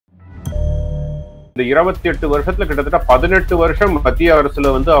இந்த 28 வருஷத்துல கிட்டத்தட்ட 18 வருஷம் மத்திய அரசுல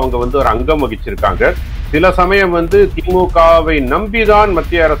அவங்க ஒரு அங்கம் வகிச்சிருக்காங்க. சில சமயம் திமுகவை நம்பிதான்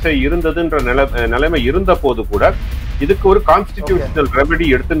மத்திய அரசை இருந்ததுன்ற நிலைமை இருந்த போது கூட இதுக்கு ஒரு கான்ஸ்டிடியூஷனல் ரெமெடி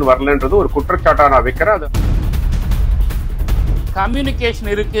எடுத்துன்னு வரலன்றது ஒரு குற்றச்சாட்டா நான் வைக்கிறேன். கம்யூனிகேஷன்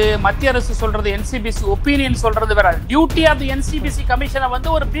இருக்கு. மத்திய அரசு சொல்றது என்சிபிசி ஒப்பீனியன் சொல்றது வேற. டியூட்டி ஆஃப் தி என்சிபிசி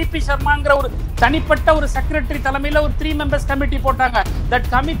கமிஷனை ஒரு பிபி சர்மாங்கிற ஒரு தனிப்பட்ட ஒரு செக்ரட்டரி தலைமையில ஒரு 3 members கமிட்டி போட்டாங்க. தட்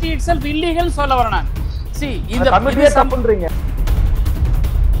கமிட்டி இட்செல்ஃப் இல்லீகல் சொல்ல வரேன். இந்த கமிட்டியே தப்புன்றீங்க.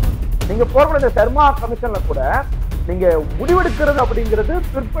 நீங்க போற சர்மா கமிஷன்ல கூட நீங்க முடிவெடுக்கிறது அப்படிங்கிறது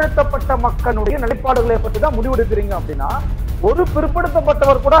பிற்படுத்தப்பட்ட மக்களுடைய நிலைப்பாடுகளை பற்றி தான் முடிவெடுக்கிறீங்க அப்படின்னா ஒரு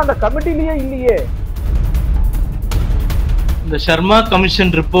பிற்படுத்தப்பட்டவர் கூட அந்த கமிட்டிலேயே இல்லையே. இந்த ஷர்மா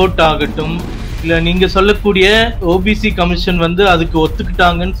கமிஷன் ரிப்போர்ட் ஆகட்டும், இல்ல நீங்க சொல்லக்கூடிய ஓபிசி கமிஷன் அதுக்கு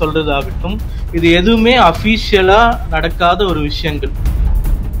ஒத்துக்கிட்டாங்கன்னு சொல்றது ஆகட்டும், இது எதுவுமே அபிஷியலா நடக்காத ஒரு விஷயங்கள்.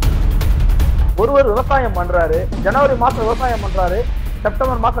 ஒருவர் விவசாயம் பண்றாரு, ஜனவரி மாசம் விவசாயம் பண்றாரு,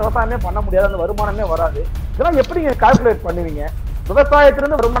 செப்டம்பர் மாசம் விவசாயமே பண்ண முடியாது, அந்த வருமானமே வராது. இதெல்லாம் எப்படி நீங்க கால்குலேட் பண்ணுவீங்க?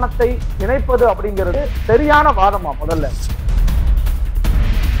 விவசாயத்திலிருந்து வருமானத்தை இணைப்பது அப்படிங்கிறது சரியான வாதமா? முதல்ல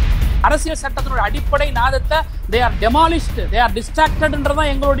அரசியல் சட்டத்தினுடைய அடிப்படை நாதத்தை they are demolished, they are distracted என்றதான்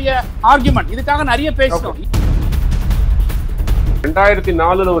எங்களுடைய ஆர்குமெண்ட். இதுக்காக நிறைய பேசணும்.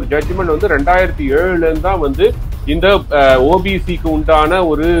 2004 ஒரு ஜட்ஜ்மெண்ட் 2007 தான் இந்த ஓபிசிக்கு உண்டான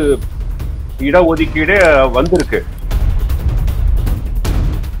ஒரு இடஒதுக்கீடு வந்திருக்கு.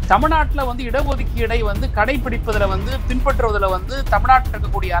 தமிழ்நாட்டில் இடஒதுக்கீடை கடைபிடிப்பதில் பின்பற்றுவதில் தமிழ்நாட்டில்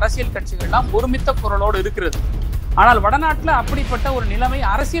இருக்கக்கூடிய அரசியல் கட்சிகள்லாம் ஒருமித்த குரலோடு இருக்கிறது. ஆனால் வடநாட்டில் அப்படிப்பட்ட ஒரு நிலைமை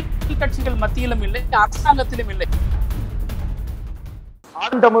அரசியல் கட்சிகள் மத்தியிலும் இல்லை, அரசாங்கத்திலும் இல்லை.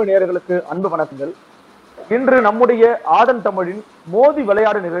 ஆதன் தமிழ் நேயர்களுக்கு அன்பு வணக்கங்கள். இன்று நம்முடைய ஆதன் தமிழின் மோதி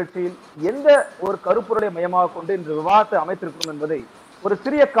விளையாடு நிகழ்ச்சியில் எந்த ஒரு கருப்பொருளை மையமாக கொண்டு இன்று விவாதத்தை அமைத்திருக்கிறோம் என்பதை ஒரு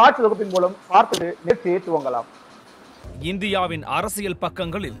சிறிய காட்சி தொகுப்பின் மூலம் பார்த்து நிகழ்ச்சியை துவங்கலாம். இந்தியாவின் அரசியல்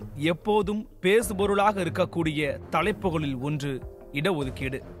பக்கங்களில் எப்போதும் பேசுபொருளாக இருக்கக்கூடிய தலைப்புகளில் ஒன்று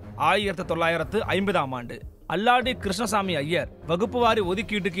இடஒதுக்கீடு. 1950ஆம் ஆண்டு அல்லாடி கிருஷ்ணசாமி ஐயர் வகுப்புவாரி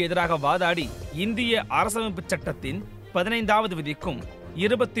ஒதுக்கீட்டுக்கு எதிராக வாதாடி இந்திய அரசமைப்பு சட்டத்தின் 15வது விதிக்கும்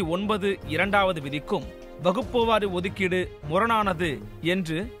 29(2) விதிக்கும் வகுப்புவாரி ஒதுக்கீடு முரணானது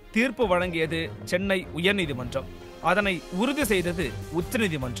என்று தீர்ப்பு வழங்கியது சென்னை உயர்நீதிமன்றம். அதனை உறுதி செய்தது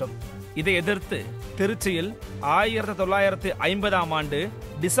உச்சநீதிமன்றம். இதை எதிர்த்து திருச்சியில் 1950ஆம் ஆண்டு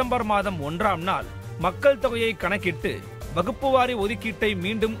டிசம்பர் மாதம் 1ஆம் நாள் மக்கள் தொகையை கணக்கிட்டு வகுப்புவாரி ஒதுக்கீட்டை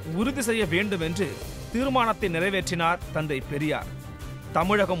மீண்டும் உறுதி செய்ய வேண்டும் என்று தீர்மானத்தை நிறைவேற்றினார் தந்தை பெரியார்.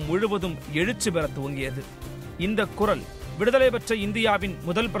 தமிழகம் முழுவதும் எழுச்சி பெற துவங்கியது. இந்த குரல் விடுதலை பெற்ற இந்தியாவின்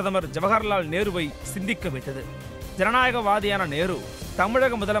முதல் பிரதமர் ஜவஹர்லால் நேருவை சிந்திக்க வைத்தது. ஜனநாயகவாதியான நேரு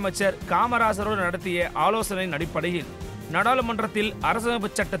தமிழக முதலமைச்சர் காமராஜரோடு நடத்திய ஆலோசனையின் அடிப்படையில் நாடாளுமன்றத்தில்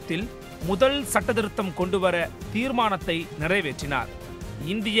அரசமைப்பு சட்டத்தில் முதல் சட்ட திருத்தம் கொண்டுவர தீர்மானத்தை நிறைவேற்றினார்.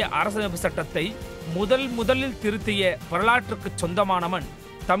 இந்திய அரசமைப்பு சட்டத்தை முதலில் திருத்திய வரலாற்றுக்கு சொந்தமான மண்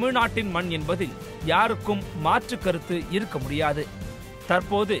தமிழ்நாட்டின் மண் என்பதில் யாருக்கும் மாற்று கருத்து இருக்க முடியாது.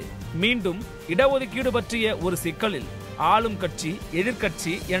 தற்போது மீண்டும் இடஒதுக்கீடு பற்றிய ஒரு சிக்கலில் ஆளும் கட்சி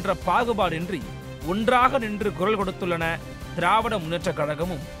எதிர்கட்சி என்ற பாகுபாடின்றி ஒன்றாக நின்று குரல் கொடுத்துள்ளன திராவிட முன்னேற்ற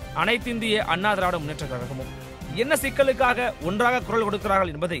கழகமும் அனைத்திந்திய அண்ணா திராவிட முன்னேற்ற கழகமும். என்ன சிக்கலுக்காக ஒன்றாக குரல்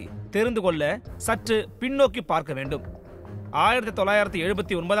கொடுக்கிறார்கள் என்பதை தெரிந்து கொள்ள சற்று பின்னோக்கி பார்க்க வேண்டும்.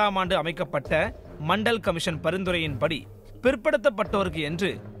 1979ஆம் ஆண்டு அமைக்கப்பட்ட மண்டல் கமிஷன் பரிந்துரையின்படி பிற்படுத்தப்பட்டோருக்கு என்று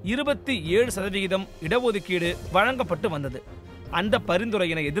 27% இடஒதுக்கீடு வழங்கப்பட்டு வந்தது. அந்த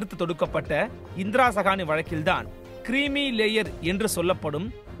பரிந்துரையினை எதிர்த்து தொடுக்கப்பட்ட இந்திரா சகானி வழக்கில்தான் கிரீமி லேயர் என்று சொல்லப்படும்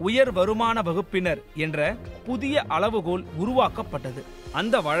உயர் வருமான வகுப்பினர் என்ற புதிய அளவுகோல் உருவாக்கப்பட்டது.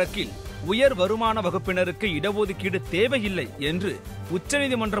 அந்த வழக்கில் உயர் வருமான வகுப்பினருக்கு இடஒதுக்கீடு தேவையில்லை என்று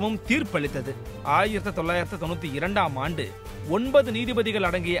உச்சநீதிமன்றமும் தீர்ப்பளித்தது. 1992ஆம் ஆண்டு 9 நீதிபதிகள்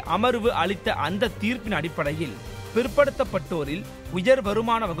அடங்கிய அமர்வு அளித்த அந்த தீர்ப்பின் அடிப்படையில் பிற்படுத்தப்பட்டோரில் உயர்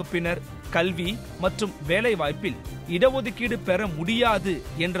வருமான வகுப்பினர் கல்வி மற்றும் வேலை வாய்ப்பில் இடஒதுக்கீடு பெற முடியாது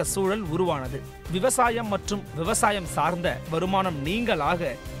என்ற சூழல் உருவானது. விவசாயம் மற்றும் விவசாயம் சார்ந்த வருமானம் நீங்களாக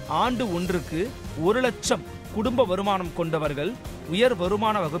ஆண்டு ஒன்றுக்கு 1 லட்சம் குடும்ப வருமானம் கொண்டவர்கள் உயர்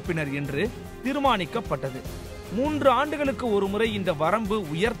வருமான வகுப்பினர் என்று தீர்மானிக்கப்பட்டது. 3 ஆண்டுகளுக்கு ஒரு முறை இந்த வரம்பு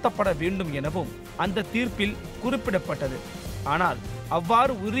உயர்த்தப்பட வேண்டும் எனவும் அந்த தீர்ப்பில் குறிப்பிடப்பட்டது. ஆனால்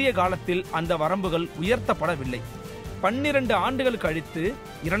அவ்வாறு உரிய காலத்தில் அந்த வரம்புகள் உயர்த்தப்படவில்லை. 12 ஆண்டுகள் கழித்து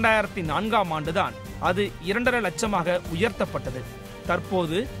 2004ஆம் ஆண்டுதான் அது 2.5 லட்சமாக உயர்த்தப்பட்டது.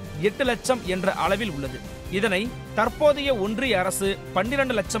 தற்போது 8 லட்சம் என்ற அளவில் உள்ளது. இதனை தற்போதைய ஒன்றிய அரசு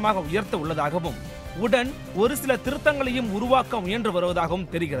 12 லட்சமாக உயர்த்த உள்ளதாகவும் உடன் ஒரு சில திருத்தங்களையும் உருவாக்க முயன்று வருவதாகவும்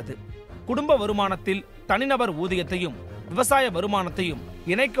தெரிகிறது. குடும்ப வருமானத்தில் தனிநபர் ஊதியத்தையும் விவசாய வருமானத்தையும்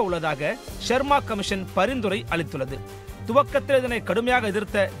இணைக்க உள்ளதாக ஷர்மா கமிஷன் பரிந்துரை அளித்துள்ளது. துவக்கத்தில் இதனை கடுமையாக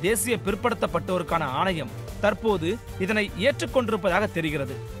எதிர்த்த தேசிய பிற்படுத்தப்பட்டோருக்கான ஆணையம் தற்போது இதனை ஏற்றுக்கொண்டிருப்பதாக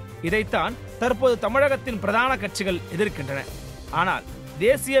தெரிகிறது. இதைத்தான் தற்போது தமிழகத்தின் பிரதான கட்சிகள் எதிர்க்கின்றன. ஆனால்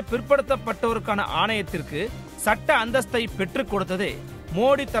தேசிய பிற்படுத்தப்பட்டோருக்கான ஆணையத்திற்கு சட்ட அந்தஸ்தை பெற்றுக் கொடுத்ததே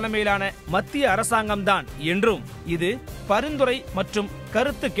மோடி தலைமையிலான மத்திய அரசாங்கம்தான் என்றும் இது பரிந்துரை மற்றும்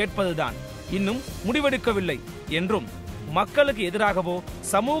கருத்து கேட்பதுதான், இன்னும் முடிவெடுக்கவில்லை என்றும் மக்களுக்கு எதிராகவோ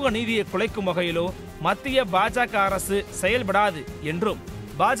சமூக நீதியை குலைக்கும் வகையிலோ மத்திய பாஜக அரசு செயல்படாது என்றும்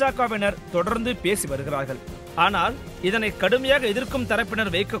பாஜகவினர் தொடர்ந்து பேசி வருகிறார்கள். ஆனால் இதனை கடுமையாக எதிர்க்கும்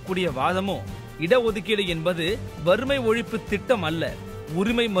தரப்பினர் வைக்கக்கூடிய வாதமோ இடஒதுக்கீடு என்பது வறுமை ஒழிப்பு திட்டம் அல்ல,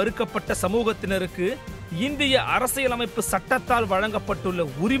 உரிமை மறுக்கப்பட்ட சமூகத்தினருக்கு இந்திய அரசியலமைப்பு சட்டத்தால் வழங்கப்பட்டுள்ள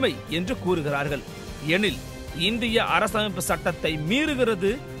உரிமை என்று கூறுகிறார்கள். எனில் இந்திய அரசமைப்பு சட்டத்தை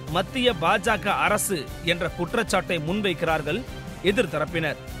மீறுகிறது மத்திய பாஜக அரசு என்ற குற்றச்சாட்டை முன்வைக்கிறார்கள்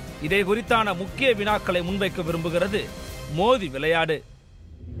எதிர்த்தரப்பினர். இதை குறித்தான முக்கிய வினாக்களை முன்வைக்க விரும்புகிறது மோதி விளையாடு.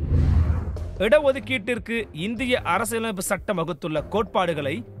 இடஒதுக்கீட்டிற்கு இந்திய அரசியலமைப்பு சட்டம் வகுத்துள்ள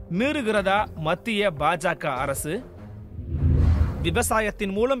கோட்பாடுகளை மீறுகிறதா மத்திய பாஜக அரசு?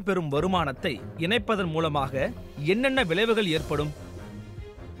 விவசாயத்தின் மூலம் பெறும் வருமானத்தை இணைப்பதன் மூலமாக என்னென்ன விளைவுகள் ஏற்படும்?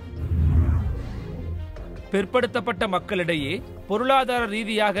 பிற்படுத்தப்பட்ட மக்களிடையே பொருளாதார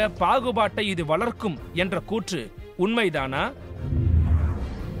ரீதியாக பாகுபாட்டை இது வளர்க்கும் என்ற கூற்று உண்மைதானா?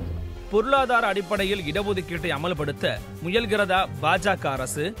 பொருளாதார அடிப்படையில் இடஒதுக்கீட்டை அமல்படுத்த முயல்கிறதா பாஜக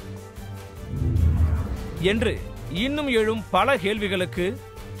அரசு என்று இன்னும் எழும் பல கேள்விகளுக்கு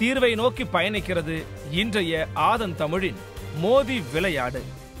தீர்வை நோக்கி பயணிக்கிறது இன்றைய ஆதன் தமிழின் மோதி விளையாடு.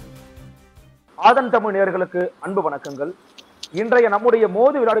 ஆதன் தமிழ் நேயர்களுக்கு அன்பு வணக்கங்கள். இன்றைய நம்முடைய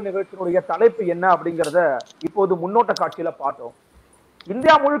மோதி விளையாடு நிகழ்ச்சியினுடைய தலைப்பு என்ன அப்படிங்கிறத இப்போது முன்னோட்ட காட்சியில பார்த்தோம்.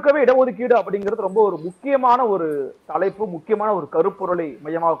 இந்தியா முழுக்கவே இடஒதுக்கீடு அப்படிங்கிறது ரொம்ப ஒரு முக்கியமான ஒரு தலைப்பு, முக்கியமான ஒரு கருப்பொருளை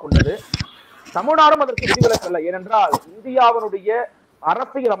மையமாக கொண்டது. தமிழ்நாடும் அதற்கு விதிவிலக்கல்ல. ஏனென்றால் இந்தியாவினுடைய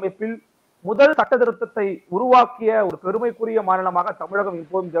அரசியல் அமைப்பில் முதல் சட்ட திருத்தத்தை உருவாக்கிய ஒரு பெருமைக்குரிய மாநிலமாக தமிழகம்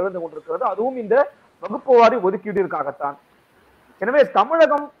இப்போதும் திகழ்ந்து கொண்டிருக்கிறது. அதுவும் இந்த வகுப்புவாரி ஒதுக்கீட்டிற்காகத்தான். எனவே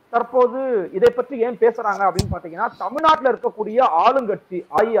தமிழகம் தற்போது இதை பற்றி ஏன் பேசுறாங்க அப்படின்னு பாத்தீங்கன்னா, தமிழ்நாட்டில் இருக்கக்கூடிய ஆளுங்கட்சி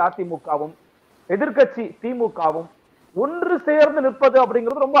அஇஅதிமுகவும் எதிர்கட்சி திமுகவும் ஒன்று சேர்ந்து நிற்பது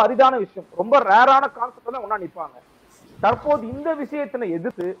அப்படிங்கிறது ரொம்ப அரிதான விஷயம், ரொம்ப ரேரான கான்செப்ட் தான் ஒன்னா நிற்பாங்க. தற்போது இந்த விஷயத்தினை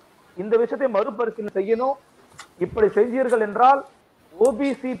எதிர்த்து இந்த விஷயத்தை மறுபரிசீலனை செய்யணும். இப்படி செஞ்சீர்கள் என்றால்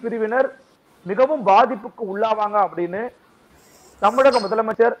ஓபிசி பிரிவினர் மிகவும் பாதிப்புக்கு உள்ளாவாங்க அப்படின்னு தமிழக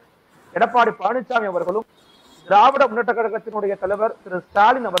முதலமைச்சர் எடப்பாடி பழனிசாமி அவர்களும் திராவிட முன்னேற்ற கழகத்தினுடைய தலைவர் திரு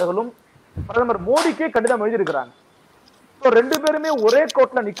ஸ்டாலின் அவர்களும் பிரதமர் மோடிக்கே கடிதம் எழுதியிருக்கிறாங்க. ரெண்டு பேருமே ஒரே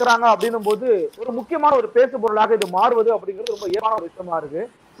கோட்ல நிக்கிறாங்க அப்படின்னும் போது ஒரு முக்கியமான ஒரு பேசு பொருளாக இது மாறுவது அப்படிங்கிறது ரொம்ப இயல்பான ஒரு விஷயமா இருக்கு.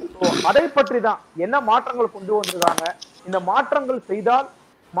 அதை பற்றி தான் என்ன மாற்றங்கள் கொண்டு வந்திருக்காங்க, இந்த மாற்றங்கள் செய்தால்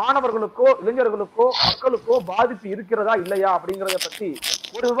மாணவர்களுக்கோ இளைஞர்களுக்கோ மக்களுக்கோ பாதிப்பு இருக்கிறதா இல்லையா அப்படிங்கிறத பற்றி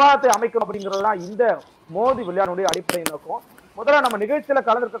ஒரு விவாதத்தை அமைக்கணும் அப்படிங்கிறதுதான் இந்த மோதி விளையாடுடைய அடிப்படை நோக்கம். முதல்ல நம்ம நிகழ்ச்சியில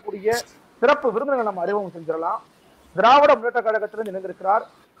கலந்திருக்கக்கூடிய சிறப்பு விருந்தினர்கள் நம்ம அறிமுகம் செஞ்சிடலாம். திராவிட முன்னேற்ற கழகத்திலிருந்து இணைந்திருக்கிறார்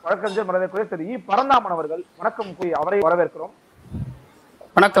வழக்கறிஞர் மரியாதைக்குரிய திரு இ. பரந்தாமன் அவர்கள். வணக்கம் கூறி அவரை வரவேற்கிறோம்.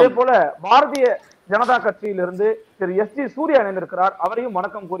 அதே போல பாரதிய ஜனதா கட்சியிலிருந்து திரு எஸ் ஜி சூர்யா இணைந்திருக்கிறார், அவரையும்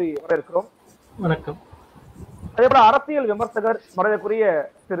வணக்கம் கூறி வரவேற்கிறோம். வணக்கம். அதே போல அரசியல் விமர்சகர் மரியாதைக்குரிய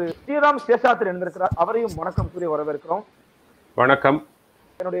திரு ஸ்ரீராம் சேஷாத்திரி இணைந்திருக்கிறார், அவரையும் வணக்கம் கூறி வரவேற்கிறோம். வணக்கம்.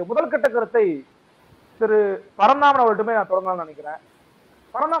 என்னுடைய முதல் கட்ட கருத்தை திரு பரந்தாமன் அவர்கிட்டமே நான் தொடங்கலாம்னு நினைக்கிறேன்.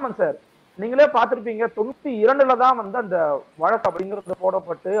 பரந்தாமன் சார், நீங்களே பார்த்திருப்பீங்க, 92ல தான் வந்து அந்த வழக்கு அப்படிங்கிறது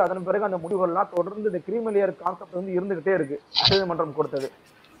போடப்பட்டு அதன் பிறகு அந்த முடிவுகள்லாம் தொடர்ந்து இந்த கிரிமினல் கான்செப்ட் வந்து இருந்துகிட்டே இருக்கு. நீதிமன்றம் கொடுத்தது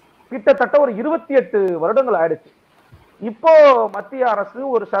கிட்டத்தட்ட ஒரு 28 வருடங்கள் ஆயிடுச்சு. இப்போ மத்திய அரசு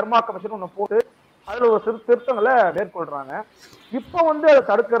ஒரு ஷர்மா கமிஷன் ஒண்ணு போட்டு அதுல ஒரு சிறு திருத்தங்களை மேற்கொள்றாங்க. இப்போ வந்து அதை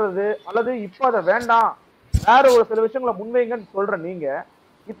தடுக்கிறது அல்லது இப்போ அதை வேண்டாம் வேற ஒரு சில விஷயங்களை முன்வைங்கன்னு சொல்ற நீங்க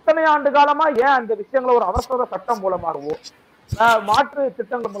இத்தனை ஆண்டு காலமா ஏன் அந்த விஷயங்களை ஒரு அவசர சட்டம் மூலமாகவோ மாற்று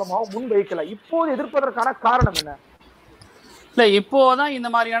திட்டங்கள் மூலமாகவும் முன்வைக்கல? இப்போது எதிர்ப்பதற்கான காரணம் என்ன? இல்ல, இப்போதான் இந்த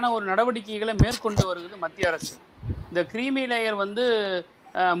மாதிரியான ஒரு நடவடிக்கைகளை மேற்கொண்டு வருகிறது மத்திய அரசு. இந்த கிரீமி லேயர் வந்து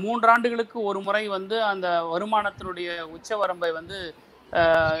 3 ஆண்டுகளுக்கு ஒரு முறை வந்து அந்த வருமானத்தினுடைய உச்சவரம்பை வந்து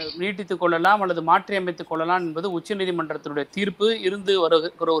நீட்டித்துக் கொள்ளலாம் அல்லது மாற்றி அமைத்துக் கொள்ளலாம் என்பது உச்சநீதிமன்றத்தினுடைய தீர்ப்பு இருந்து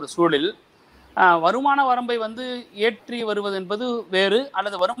வருகிற ஒரு சூழலில் வருமான வரம்பை வந்து ஏற்றி வருவது என்பது வேறு,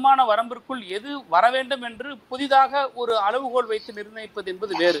 அல்லது வருமான வரம்பிற்குள் எது வர வேண்டும் என்று புதிதாக ஒரு அளவுகோல் வைத்து நிர்ணயிப்பது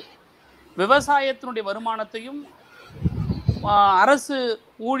என்பது வேறு. விவசாயத்தினுடைய வருமானத்தையும் அரசு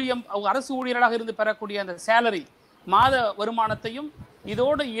ஊழியர்களாக இருந்து பெறக்கூடிய அந்த சேலரி மாத வருமானத்தையும்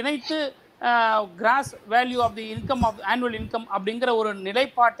இதோடு இணைத்து cross value of the income of annual income அப்படிங்கிற ஒரு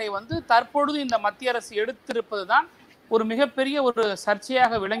நிலைப்பாட்டை வந்து தற்பொழுது இந்த மத்திய அரசு எடுத்திருப்பது தான் ஒரு மிகப்பெரிய ஒரு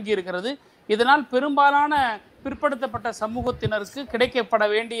சர்ச்சையாக விளங்கி இருக்கிறது. இதனால் பெரும்பாலான பிற்படுத்தப்பட்ட சமூகத்தினருக்கு கிடைக்கப்பட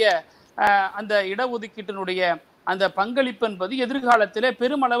வேண்டிய அந்த இடஒதுக்கீட்டினுடைய அந்த பங்களிப்பு என்பது எதிர்காலத்திலே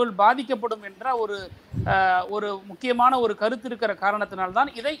பெருமளவில் பாதிக்கப்படும் என்ற ஒரு முக்கியமான ஒரு கருத்து இருக்கிற காரணத்தினால்தான்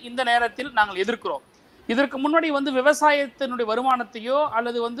இதை இந்த நேரத்தில் நாங்கள் எதிர்க்கிறோம். இதற்கு முன்னாடி விவசாயத்தினுடைய வருமானத்தையோ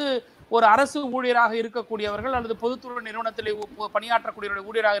அல்லது ஒரு அரசு ஊழியராக இருக்கக்கூடியவர்கள் அல்லது பொதுத்துறை நிறுவனத்தில் பணியாற்றக்கூடிய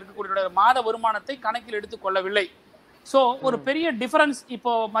ஊழியராக இருக்கக்கூடிய மாத வருமானத்தை கணக்கில் எடுத்துக் கொள்ளவில்லை. ஸோ ஒரு பெரிய டிஃபரன்ஸ்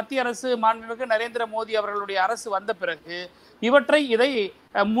இப்போ மத்திய அரசு மாண்புமிகு நரேந்திர மோடி அவர்களுடைய அரசு வந்த பிறகு இதை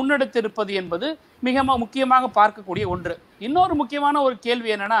முன்னெடுத்திருப்பது என்பது மிக முக்கியமாக பார்க்கக்கூடிய ஒன்று. இன்னொரு முக்கியமான ஒரு கேள்வி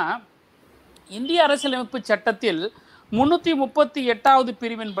என்னன்னா, இந்திய அரசியலமைப்பு சட்டத்தில் 338வது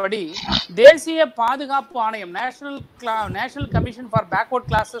பிரிவின்படி தேசிய பாதுகாப்பு ஆணையம் national commission for backward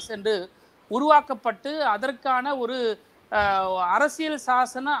classes என்று உருவாக்கப்பட்டு அதற்கான ஒரு அரசியல்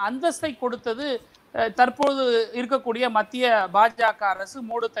சாசன அந்தஸ்தை கொடுத்தது தற்போது இருக்கக்கூடிய மத்திய பாஜக அரசு,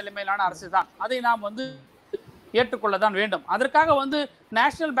 மோடி தலைமையிலான அரசு தான். அதை நாம் ஏற்றுக்கொள்ளதான் வேண்டும். அதற்காக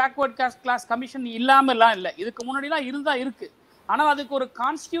நேஷனல் பேக்வர்ட் கிளாஸ் கமிஷன் இல்லாமலாம் இல்லை, இதுக்கு முன்னாடிலாம் இருக்கு. ஆனால் அதுக்கு ஒரு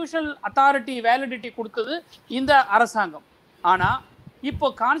கான்ஸ்டிடியூஷனல் அத்தாரிட்டி வேலிடிட்டி கொடுத்தது இந்த அரசாங்கம். ஆனால் இப்போ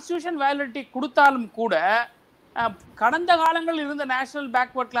கான்ஸ்டிடியூஷன் வேலிடிட்டி கொடுத்தாலும் கூட கடந்த காலங்களில் இருந்த நேஷனல்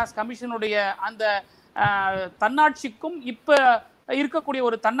பேக்வர்ட் கிளாஸ் கமிஷனுடைய அந்த தன்னாட்சிக்கும் இப்போ இருக்கக்கூடிய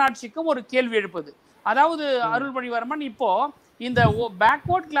ஒரு தன்னாட்சிக்கும் ஒரு கேள்வி எழுப்புது. அதாவது அருள்மொழிவர்மன், இப்போ இந்த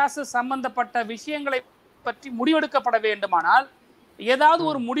பேக்வர்ட் கிளாஸஸ் சம்பந்தப்பட்ட விஷயங்களை பற்றி முடிவெடுக்கப்பட வேண்டுமானால், ஏதாவது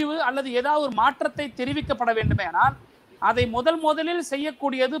ஒரு முடிவு அல்லது ஏதாவது ஒரு மாற்றத்தை தெரிவிக்கப்பட வேண்டுமானால் அதை முதலில்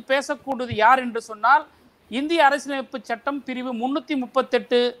செய்யக்கூடியது பேசக்கூடியது யார் என்று சொன்னால், இந்திய அரசியலமைப்பு சட்டம் பிரிவு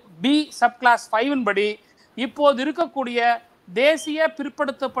 338B சப்கிளாஸ் 5 படி இப்போது இருக்கக்கூடிய தேசிய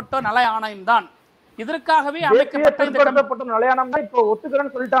பிற்படுத்தப்பட்ட நல ஆணையம் தான். இதற்காகவே அமைக்கப்பட்ட நல ஆணையம் தான் இப்போ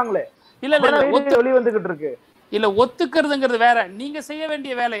ஒத்துக்கிறேன்னு சொல்லிட்டாங்களே. இல்ல ஒத்துக்கிறதுங்கிறது வேற, நீங்க செய்ய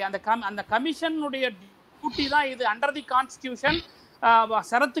வேண்டிய வேலை. அந்த கமிஷனுடைய டியூட்டி தான் இது. அண்டர் தி கான்ஸ்டிடியூஷன்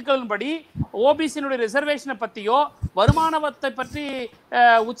சரத்துக்களின்படி ஓபிசியினுடைய ரிசர்வேஷனை பற்றியோ வருமான வத்தை பற்றி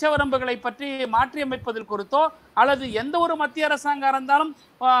உச்சவரம்புகளை பற்றி மாற்றியமைப்பதில் குறித்தோ அல்லது எந்த ஒரு மத்திய அரசாங்கம் இருந்தாலும்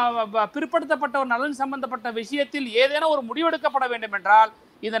பிற்படுத்தப்பட்ட ஒரு நலன் சம்பந்தப்பட்ட விஷயத்தில் ஏதேனும் ஒரு முடிவெடுக்கப்பட வேண்டும் என்றால்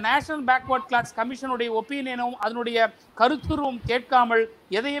இந்த நேஷனல் பேக்வர்ட் கிளாஸ் கமிஷனுடைய ஒப்பீனியனும் அதனுடைய கருத்துருவும் கேட்காமல்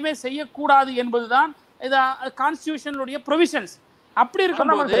எதையுமே செய்யக்கூடாது என்பதுதான் கான்ஸ்டிடியூஷனுடைய ப்ரொவிஷன்ஸ். அப்படி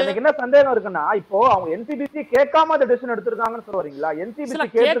இருக்கும்போது எனக்கு என்ன சந்தேகம் இருக்குன்னா, இப்போ அவங்க என்சிபிசி கேட்காம அந்த டிசிஷன் எடுத்திருக்காங்கன்னு சொல்றீங்களா? என்சிபிசி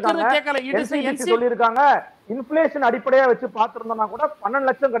கேட்டிருக்காங்க, சொல்லிருக்காங்க இன்ஃப்ளேஷன் அடிப்படையா வச்சு பாத்துருந்தோம்னா கூட 12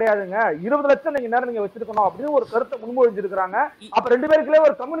 லட்சம் கிடையாதுங்க, 20 லட்சம் நீங்க நேரம் நீங்க வச்சிருக்கணும் அப்படின்னு ஒரு கருத்தை முன்மொழிஞ்சிருக்காங்க. அப்ப ரெண்டு பேருக்குள்ளே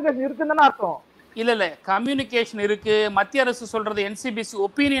ஒரு கம்யூனிகேஷன் இருக்குன்னு அர்த்தம். இல்ல கம்யூனிகேஷன் இருக்கு. மத்திய அரசு சொல்றது, என்சிபிசி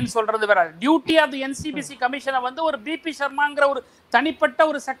ஒப்பீனியன் சொல்றது வேற. டியூட்டி ஆஃப் தி என்சிபிசி கமிஷனை ஒரு பிபி சர்மாங்கிற ஒரு தனிப்பட்ட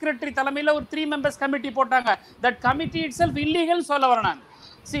ஒரு செக்ரட்டரி தலைமையில ஒரு 3 மெம்பர்ஸ் கமிட்டி போட்டாங்க. தட் கமிட்டி இட்செல்ஃப் இல்லீகல் சொல்ல வரேன் நான்.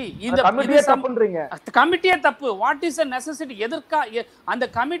 கமிட்டியே தப்பு. What is a necessity? அந்த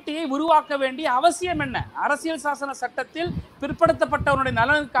கமிட்டியை உருவாக்க வேண்டிய அவசியம் என்ன? அரசியல் சாசன சட்டத்தில் பிற்படுத்தப்பட்டவருடைய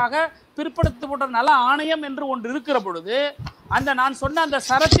நலனுக்காக பிற்படுத்தப்பட்ட நல ஆணையம் என்று ஒன்று இருக்கிற பொழுது நான் சொன்ன அந்த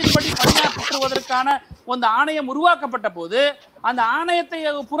சரத்தின்படி பணியாற்றுவதற்கான அந்த ஆணையம் உருவாக்கப்பட்ட போது அந்த ஆணையத்தை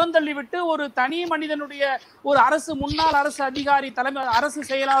புறந்தள்ளி விட்டு ஒரு தனி மனிதனுடைய ஒரு முன்னாள் அரசு அதிகாரி தலைமை, அரசு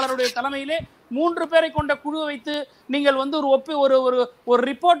செயலாளருடைய தலைமையிலே 3 பேரை கொண்ட குழு வைத்து நீங்கள் ஒரு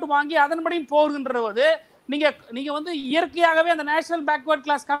ரிப்போர்ட் வாங்கி அதன்படி போகின்றது நீங்க இயற்கையாகவே அந்த நேஷனல் பேக்வர்ட்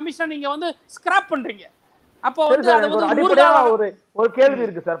கிளாஸ் கமிஷன் நீங்க ஸ்கிராப் பண்றீங்க. அப்போ ஒரு கேள்வி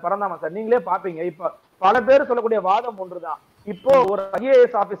இருக்கு சார் பரந்தாமன் சார், நீங்களே பாப்பீங்க. இப்ப பல பேர் சொல்லக்கூடிய வாதம் ஒன்றுதான். இப்போ ஒரு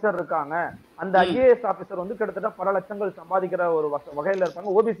ஐஏஎஸ் ஆபீசர் இருக்காங்க, அந்த ஐஏஎஸ் ஆபீசர் கிட்டத்தட்ட பல லட்சங்கள் சம்பாதிக்கிற ஒரு வகையில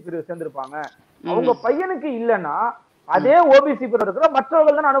இருப்பாங்க, ஓபிசி பிரிவு சேர்ந்திருப்பாங்க. அவங்க பையனுக்கு இல்லைன்னா அதே ஓபிசி பிரிவு இருக்கிற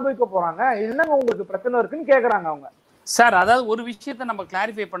மற்றவர்கள் தான் அனுபவிக்க போறாங்க. என்னங்க உங்களுக்கு பிரச்சனை இருக்குன்னு கேக்குறாங்க அவங்க. சார் அதாவது ஒரு விஷயத்தை நம்ம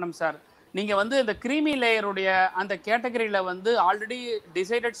கிளாரிஃபை பண்ணோம் சார். நீங்க இந்த கிரீமி லேயருடைய அந்த கேட்டகரியில ஆல்ரெடி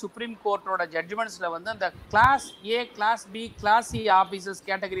டிசைடட் சுப்ரீம் கோர்ட்டோட ஜட்ஜ்மெண்ட்ஸ்ல அந்த கிளாஸ் ஏ, class B, class C officers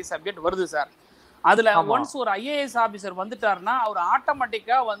category subject வருது சார். அதுல ஒன்ஸ் ஒரு ஐஏஎஸ் ஆபீசர் வந்துட்டாருன்னா அவர்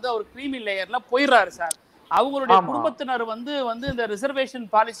ஆட்டோமேட்டிக்கா அவர் கிரீமி லேயர்ல போயிடுறாரு சார். அவங்களுடைய குடும்பத்தினர் இந்த ரிசர்வேஷன்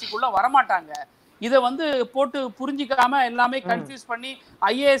பாலிசிக்குள்ள வரமாட்டாங்க. இதை போட்டு புரிஞ்சிக்காம எல்லாமே கன்ஃபியூஸ் பண்ணி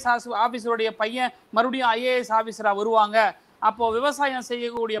ஐஏஎஸ் ஆபீசருடைய பையன் மறுபடியும் ஐஏஎஸ் ஆபீசரா வருவாங்க, அப்போ விவசாயம்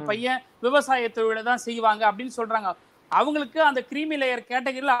செய்யக்கூடிய பையன் விவசாய தொழிலை தான் செய்வாங்க அப்படின்னு சொல்றாங்க. அவங்களுக்கு அந்த கிரீமி லேயர்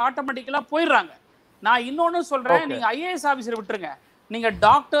கேட்டகரியில ஆட்டோமேட்டிக்கலா போயிடுறாங்க. நான் இன்னொன்னு சொல்றேன், நீங்க ஐஏஎஸ் ஆபீசர் விட்டுருங்க, நீங்க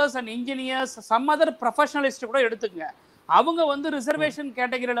doctors and engineers some other professionalist கூட எடுத்துங்க. அவங்க ரிசர்வேஷன்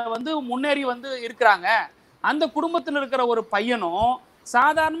கேட்டகரியில முன்னேறி இருக்கிறாங்க. அந்த குடும்பத்தில் இருக்கிற ஒரு பையனும்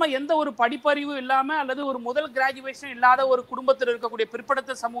சாதாரண எந்த ஒரு படிப்பறிவு இல்லாம அல்லது ஒரு முதல் கிராஜுவேஷன் இல்லாத ஒரு குடும்பத்தில் இருக்கக்கூடிய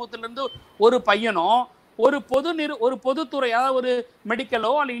பிற்படுத்த சமூகத்திலிருந்து ஒரு பையனும் ஒரு பொதுத்துறை, அதாவது ஒரு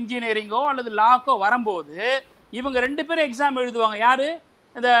மெடிக்கலோ அல்லது இன்ஜினியரிங்கோ அல்லது லாக்கோ வரும்போது இவங்க 2 பேரும் எக்ஸாம் எழுதுவாங்க. யாரு?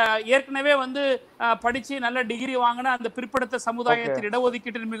 இந்த ஏற்கனவே வந்து படிச்சு நல்ல டிகிரி வாங்கின அந்த பிற்படுத்த சமுதாயத்தின்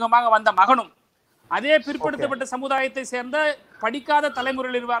இடஒதுக்கீட்டின் மிகமாக வந்த மகனும், அதே பிற்படுத்தப்பட்ட சமுதாயத்தை சேர்ந்த படிக்காத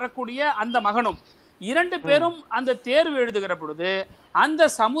தலைமுறையில் வரக்கூடிய அந்த மகனும் 2 பேரும் அந்த தேர்வு எழுதுகிற பொழுது அந்த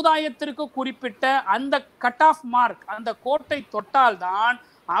சமுதாயத்திற்கு குறிப்பிட்ட அந்த கட் ஆஃப் மார்க், அந்த கோட்டை தொட்டால்தான்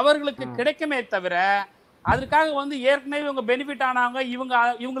அவர்களுக்கு கிடைக்குமே தவிர, அதுக்காக வந்து ஏற்கனவே இவங்க பெனிஃபிட் ஆனவங்க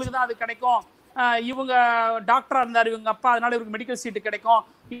இவங்களுக்கு தான் அது கிடைக்கும், இவங்க டாக்டரா இருந்தாரு இவங்க அப்பா அதனால இவருக்கு மெடிக்கல் சீட்டு கிடைக்கும்,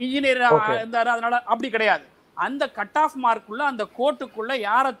 இன்ஜினியர் இருந்தாரு அதனால அப்படி கிடையாது. அந்த கட் ஆஃப் மார்க்குள்ள அந்த கோட்டுக்குள்ள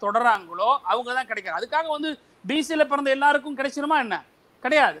யாரை தொடராங்களோ அவங்க தான் கிடைக்கும். அதுக்காக வந்து பிசியில பிறந்த எல்லாருக்கும் கிடைச்சிருமா என்ன?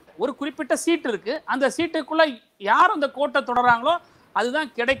 கிடையாது. ஒரு குறிப்பிட்ட சீட் இருக்கு, அந்த சீட்டுக்குள்ள யார் அந்த கோட்டை தொடராங்களோ அதுதான்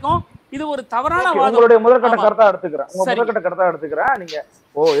கிடைக்கும். இது ஒரு தவறான வாதம். உங்களுடைய முதற்கட்ட கருத்தா எடுத்துக்கிறேன். நீங்க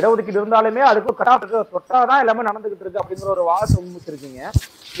இடஒதுக்கீடு இருந்தாலுமே அதுக்கு கட் ஆஃப் தொட்டாதான் எல்லாமே நடந்துகிட்டு இருக்கு அப்படிங்கிற ஒரு வாதத்தை முன்வச்சிருக்கீங்க.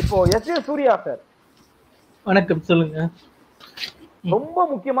 இப்போ எஸ். சூர்யா சார், வணக்கம், சொல்லுங்க. ரொம்ப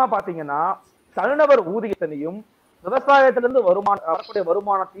முக்கியமா பாத்தீங்கன்னா தனிநபர் ஊதியத்தினையும் விவசாயத்திலிருந்து வரக்கூடிய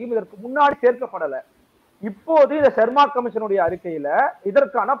வருமானத்தையும் இதற்கு முன்னாடி சேர்க்கப்படல. இப்போது இந்த ஷர்மா கமிஷனுடைய அறிக்கையில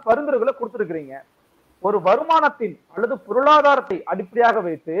இதற்கான பரிந்துரைகளை கொடுத்திருக்கிறீங்க. ஒரு வருமானத்தின் அல்லது பொருளாதாரத்தை அடிப்படையாக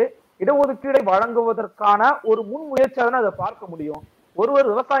வைத்து இடஒதுக்கீடை வழங்குவதற்கான ஒரு முன்முயற்சியாக அதை பார்க்க முடியும்.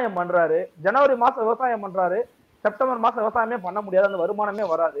 ஒருவர் விவசாயம் பண்றாரு, ஜனவரி மாசம் விவசாயம் பண்றாரு, செப்டம்பர் மாசம் விவசாயமே பண்ண முடியாது, அந்த வருமானமே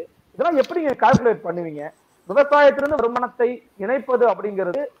வராது. இதெல்லாம் எப்படி நீங்க கால்குலேட் பண்ணுவீங்க? விவசாயத்திலிருந்து வருமானத்தை இணைப்பது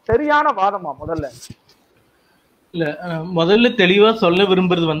அப்படிங்கிறது சரியான வாதமா? முதல்ல தெளிவா சொல்ல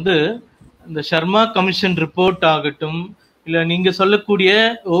விரும்புறது வந்து, இந்த ஷர்மா கமிஷன் ரிப்போர்ட் ஆகட்டும், இல்ல நீங்க சொல்லக்கூடிய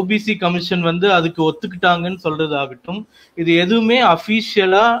ஓபிசி கமிஷன் வந்து அதுக்கு ஒத்துக்கிட்டாங்கன்னு சொல்றது ஆகட்டும், இது எதுவுமே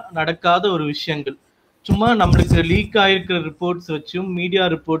அபிஷியலா நடக்காத ஒரு விஷயங்கள். சும்மா நம்மளுக்கு லீக் ஆயிருக்கிற ரிப்போர்ட்ஸ் வச்சும் மீடியா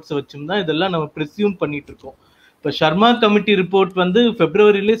ரிப்போர்ட்ஸ் வச்சும் தான் இதெல்லாம் நம்ம ப்ரெஸ்யூம் பண்ணிட்டு இருக்கோம். இப்ப ஷர்மா கமிட்டி ரிப்போர்ட் வந்து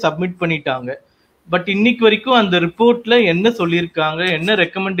பிப்ரவரியிலே சப்மிட் பண்ணிட்டாங்க. பட் இன்னைக்கு வரைக்கும் அந்த ரிப்போர்ட்ல என்ன சொல்லியிருக்காங்க, என்ன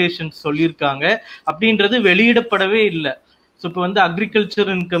ரெக்கமெண்டேஷன்ஸ் சொல்லியிருக்காங்க அப்படின்றது வெளியிடப்படவே இல்லை. ஸோ இப்போ வந்து அக்ரிகல்ச்சர்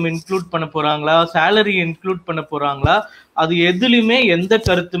இன்கம் இன்க்ளூட் பண்ண போறாங்களா, சேலரி இன்க்ளூட் பண்ண போறாங்களா, அது எதுலையுமே எந்த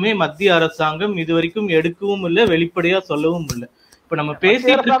கருத்துமே மத்திய அரசாங்கம் இது வரைக்கும் எடுக்கவும் இல்லை, வெளிப்படையா சொல்லவும் இல்லை. இப்ப நம்ம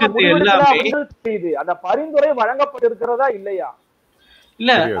பேசிட்டு இருக்கிறது எல்லாமே அந்த பரிந்துரை வழங்கப்பட்டிருக்கிறதா இல்லையா?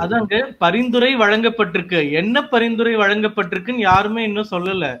 இல்ல, அதாங்க பரிந்துரை வழங்கப்பட்டிருக்கு. என்ன பரிந்துரை வழங்கப்பட்டிருக்குன்னு யாருமே இன்னும்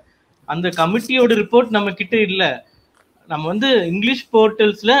சொல்லல. அந்த கமிட்டியோட ரிப்போர்ட் நம்ம கிட்ட இல்ல. நம்ம வந்து இங்கிலீஷ்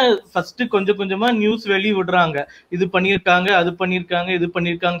போர்ட்டல்ஸ்ல ஃபர்ஸ்ட் கொஞ்சம் கொஞ்சமா நியூஸ் வெளிய விடுறாங்க, இது பண்ணியிருக்காங்க, அது பண்ணியிருக்காங்க, இது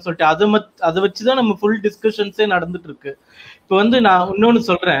பண்ணியிருக்காங்கன்னு சொல்லிட்டு அதை வச்சுதான் நம்ம ஃபுல் டிஸ்கஷன்ஸே நடந்துட்டு இருக்கு. இப்போ வந்து நான் இன்னொன்னு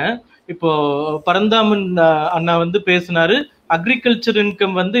சொல்றேன். இப்போ பரந்தாமன் அண்ணா வந்து பேசினாரு, அக்ரிகல்ச்சர்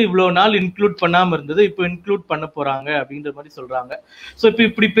இன்கம் வந்து இவ்வளவு நாள் இன்க்ளூட் பண்ணாம இருந்தது, இப்போ இன்க்ளூட் பண்ண போறாங்க அப்படின்ற மாதிரி சொல்றாங்க. ஸோ இப்போ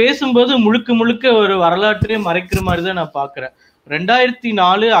இப்படி பேசும்போது முழுக்க முழுக்க ஒரு வரலாற்றையே மறைக்கிற மாதிரி தான் நான் பாக்குறேன்.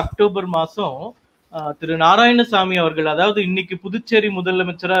 2004 அக்டோபர் மாசம் திரு நாராயணசாமி அவர்கள், அதாவது இன்னைக்கு புதுச்சேரி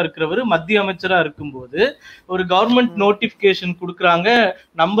முதலமைச்சரா இருக்கிறவர், மத்திய அமைச்சரா இருக்கும்போது ஒரு கவர்மெண்ட் நோட்டிபிகேஷன் கொடுக்குறாங்க.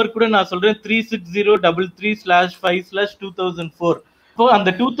 நம்பர் கூட நான் சொல்றேன், 36033/5/2004. இப்போ அந்த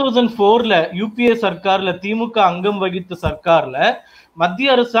 2004ல யூபிஏ சர்க்கார்ல திமுக அங்கம் வகித்த சர்க்கார்ல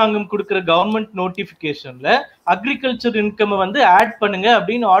மத்திய அரசாங்கம் கொடுக்கிற கவர்மெண்ட் நோட்டிபிகேஷன்ல அக்ரிகல்ச்சர் இன்கம் வந்து ஆட் பண்ணுங்க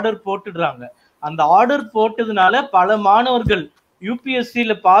அப்படின்னு ஆர்டர் போட்டுடுறாங்க. அந்த ஆர்டர் போட்டதுனால பல மாணவர்கள்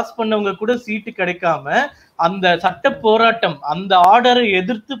யூபிஎஸ்சியில பாஸ் பண்ணவங்க கூட சீட்டு கிடைக்காம அந்த சட்ட போராட்டம், அந்த ஆர்டரை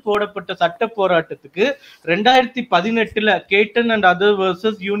எதிர்த்து போடப்பட்ட சட்ட போராட்டத்துக்கு 2018 கேட்டன் and other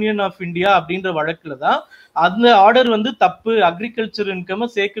versus union of India அப்படின்ற வழக்குல தான் அந்த ஆர்டர் வந்து தப்பு, அக்ரிகல்ச்சர் இன்கம்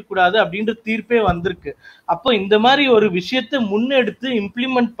சேர்க்க கூடாது அப்படின்ற தீர்ப்பே வந்திருக்கு. அப்போ இந்த மாதிரி ஒரு விஷயத்தை முன்னெடுத்து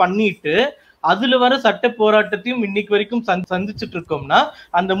இம்ப்ளிமெண்ட் பண்ணிட்டு அதுல வர சட்ட போராட்டத்தையும் இன்னைக்கு வரைக்கும் சந்திச்சுட்டு இருக்கோம்னா,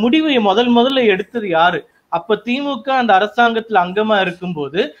 அந்த முடிவை முதல்ல எடுத்தது யாரு? அப்ப திமுக அந்த அரசாங்கத்துல அங்கமா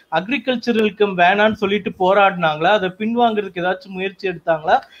இருக்கும்போது அக்ரிகல்ச்சர் இன்கம் வேணான்னு சொல்லிட்டு போராடினாங்களா? அதை பின்வாங்கிறதுக்கு ஏதாச்சும் முயற்சி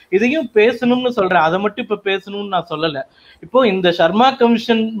எடுத்தாங்களா? இதையும் பேசணும்னு சொல்றேன், அதை மட்டும் இப்ப பேசணும்னு நான் சொல்லல. இப்போ இந்த ஷர்மா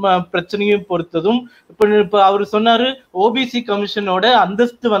கமிஷன் பிரச்சனையும் பொறுத்ததும் இப்ப அவரு சொன்னாரு ஓபிசி கமிஷனோட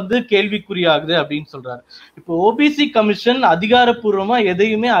அந்தஸ்து வந்து கேள்விக்குறியாகுது அப்படின்னு சொல்றாரு. இப்போ ஓபிசி கமிஷன் அதிகாரப்பூர்வமா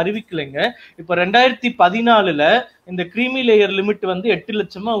எதையுமே அறிவிக்கலைங்க. இப்ப 2014 இந்த கிரீமி லேயர் லிமிட் வந்து 8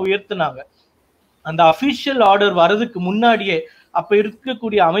 லட்சமா உயர்த்தினாங்க. அந்த அபிஷியல் ஆர்டர் வரதுக்கு முன்னாடியே அப்ப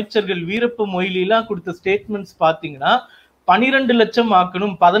இருக்கக்கூடிய அமைச்சர்கள் வீரப்ப மொய்லி எல்லாம் கொடுத்த ஸ்டேட்மெண்ட்ஸ் பாத்தீங்கன்னா 12 லட்சம்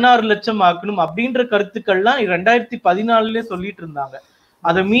ஆக்கணும், 16 லட்சம் ஆக்கணும் அப்படின்ற கருத்துக்கள்லாம் 2014 சொல்லிட்டு இருந்தாங்க.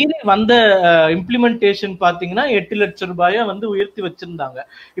 அதை மீறி வந்த இம்ப்ளிமெண்டேஷன் பாத்தீங்கன்னா 8 லட்சம் ரூபாய வந்து உயர்த்தி வச்சிருந்தாங்க.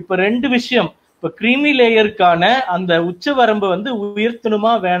 இப்ப 2 விஷயம். இப்ப கிரீமி லேயருக்கான அந்த உச்ச வரம்பு வந்து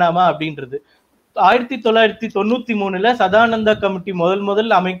உயர்த்தணுமா வேணாமா அப்படின்றது. 1993 சதானந்தா கமிட்டி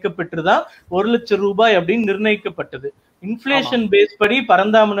முதல் அமைக்கப்பட்டுதான் 1 லட்சம் ரூபாய் அப்படின்னு நிர்ணயிக்கப்பட்டது. இன்ஃபிளேஷன் பேஸ் படி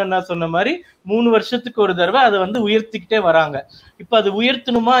பரந்தாமன் சொன்ன மாதிரி 3 வருஷத்துக்கு ஒரு தடவை அதை வந்து உயர்த்திக்கிட்டே வராங்க. இப்ப அது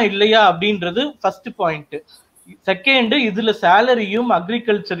உயர்த்தணுமா இல்லையா அப்படின்றது ஃபர்ஸ்ட் பாயிண்ட். செகண்ட், இதுல சேலரியும்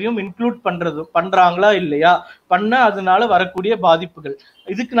அக்ரிகல்ச்சரையும் இன்க்ளூட் பண்றாங்களா இல்லையா, பண்ண அதனால வரக்கூடிய பாதிப்புகள்.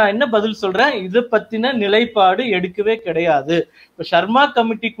 இதுக்கு நான் என்ன பதில் சொல்றேன், இதை பத்தின நிலைப்பாடு எடுக்கவே கிடையாது. இப்ப சர்மா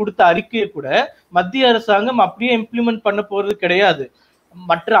கமிட்டி கொடுத்த அறிக்கையை கூட மத்திய அரசாங்கம் அப்படியே இம்ப்ளிமெண்ட் பண்ண போறது கிடையாது.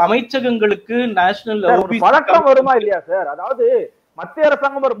 மற்ற அமைச்சகங்களுக்கு நேஷனல் பழக்கம் வருமா இல்லையா சார்? அதாவது மத்திய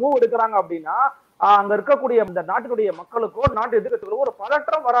அரசாங்கம் ஒரு மூவ் எடுக்கிறாங்க அப்படின்னா அங்க இருக்கக்கூடிய இந்த நாட்டினுடைய மக்களுக்கோ நாட்டு எதிர்க்கட்சிகளுக்கோ ஒரு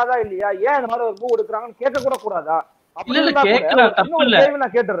பதற்றம் வராதா இல்லையா? ஏன் இந்த மாதிரி ஒரு மூவ் எடுக்கிறாங்கன்னு கேட்க கூட கூடாதா?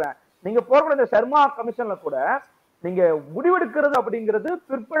 நான் கேட்டுறேன். நீங்க போற இந்த சர்மா கமிஷன்ல கூட நீங்க முடிவெடுக்கிறது அப்படிங்கிறது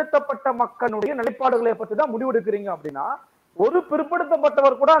பிற்படுத்தப்பட்ட மக்களுடைய நிலைப்பாடுகளை பத்தி தான் முடிவெடுக்கிறீங்க அப்படின்னா ஒரு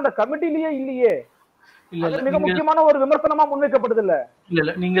பிற்படுத்தப்பட்டவர் கூட அந்த கமிட்டிலேயே இல்லையே. மிக முக்கியமான ஒரு விமர்சனமா முன்வைக்கப்படுது இல்ல?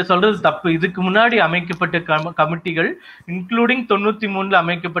 இல்ல, நீங்க சொல்றது தப்பு. இதுக்கு முன்னாடி அமைக்கப்பட்ட கமிட்டிகள் இன்க்ளூடிங் 93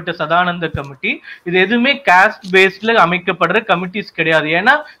 அமைக்கப்பட்ட சதானந்த கமிட்டி, இது எதுவுமே காஸ்ட் பேஸ்ட்ல அமைக்கப்படுற கமிட்டிஸ் கிடையாது.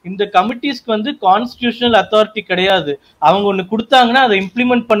 ஏன்னா இந்த கமிட்டிஸ்க்கு வந்து கான்ஸ்டிடியூஷனல் அத்தாரிட்டி கிடையாது. அவங்க ஒண்ணு கொடுத்தாங்கன்னா அதை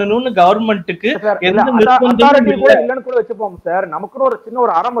இம்ப்ளிமெண்ட் பண்ணணும்னு கவர்மெண்ட்டுக்கு எந்த நிர்பந்தமும் இல்லன்னு கூட வச்சுப்போம் சார். நமக்குன்னு ஒரு சின்ன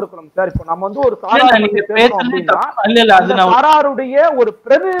ஒரு அறம் இருக்கணும் சார். இப்போ நம்ம வந்து ஒரு சாராருடைய ஒரு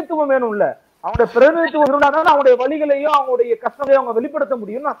பிரதிநிதித்துவம் வேணும் இல்ல? அவங்களுடைய பிரதிநிதித்துவம் இருந்தாதான் அவங்களுடைய வழிகளையும் அவங்களுடைய கஷ்டங்களையும் அவங்க வெளிப்படுத்த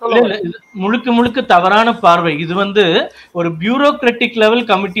முடியும். நான் சொல்லுவேன் முழுக்க தவறான பார்வை. இது வந்து ஒரு பியூரோக்ராட்டிக் லெவல்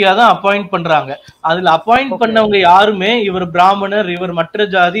கமிட்டியா தான் அப்பாயிண்ட் பண்றாங்க. அதுல அப்பாயிண்ட் பண்ணவங்க யாருமே இவர் பிராமணர், இவர் மற்ற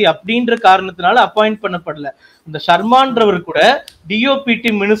ஜாதி அப்படின்ற காரணத்தினால அப்பாயிண்ட் பண்ணப்படல. இந்த சர்மான்றவர் கூட டிஓபிடி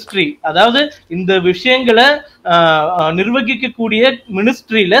மினிஸ்ட்ரி, அதாவது இந்த விஷயங்களை நிர்வகிக்கக்கூடிய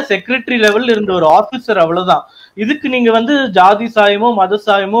மினிஸ்ட்ரியில செக்ரட்டரி லெவல் இருந்த ஒரு ஆபீசர், அவ்வளவுதான். இதுக்கு நீங்க வந்து ஜாதி சாயமோ மத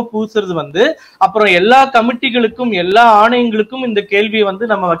சாயமோ பூசுறது வந்து அப்புறம் எல்லா கமிட்டிகளுக்கும் எல்லா ஆணையங்களுக்கும் இந்த கேள்வியை வந்து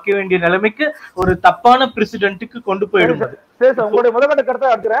நம்ம வைக்க வேண்டிய நிலைமைக்கு ஒரு தப்பான பிரசிடென்ட்டுக்கு கொண்டு போயிடும். உங்களுடைய முதல்கட்ட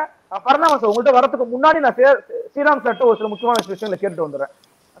கருத்தை எடுக்கிறேன். பரணாமன் சார், உங்கள்கிட்ட வரதுக்கு முன்னாடி நான் ஸ்ரீராம் சார்ட்ட ஒரு சில முக்கியமான விஷயங்களை கேட்டு வந்துடுறேன்.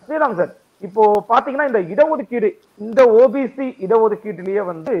 ஸ்ரீராம் சார், இப்போ பாத்தீங்கன்னா இந்த இடஒதுக்கீடு, இந்த ஓபிசி இடஒதுக்கீட்டிலேயே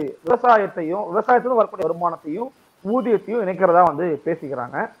வந்து விவசாயத்திலும் வரக்கூடிய வருமானத்தையும் ஊதியத்தையும் இணைக்கிறதா வந்து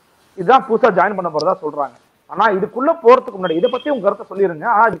பேசிக்கிறாங்க. இதுதான் புதுசா ஜாயின் பண்ண போறதா சொல்றாங்க. ஆனா இதுக்குள்ள போறதுக்கு முன்னாடி இதை பத்தி உங்க கருத்தை சொல்லிருங்க.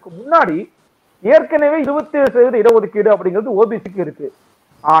 ஆனா இதுக்கு முன்னாடி ஏற்கனவே 27% இடஒதுக்கீடு அப்படிங்கிறது ஓபிசிக்கு இருக்கு.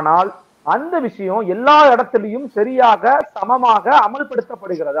 ஆனால் அந்த விஷயம் எல்லா இடத்திலையும் சரியாக சமமாக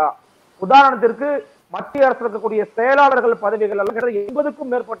அமல்படுத்தப்படுகிறதா? உதாரணத்திற்கு மத்திய அரசு இருக்கக்கூடிய செயலாளர்கள் பதவிகள் எல்லாம்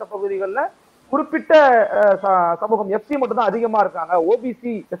 80க்கும் மேற்பட்ட பகுதிகளில் குறிப்பிட்ட சமூகம் எஸ்சி மட்டும் தான் அதிகமா இருக்காங்க,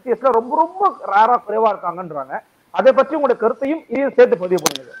 ஓபிசி எஸ்சிஎஸ்ல ரொம்ப ரொம்ப ரேரா குறைவா இருக்காங்கன்றாங்க. அதை பற்றி உங்களுடைய கருத்தையும் இதையும் சேர்த்து பதிவு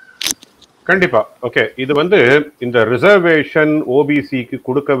பண்ணுங்க. கண்டிப்பா. ஓகே, இது வந்து இந்த ரிசர்வேஷன் ஓபிசிக்கு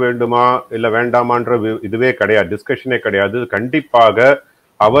கொடுக்க வேண்டுமா இல்ல வேண்டாமான்ற இதுவே கிடையாது, டிஸ்கஷனே கிடையாது. கண்டிப்பாக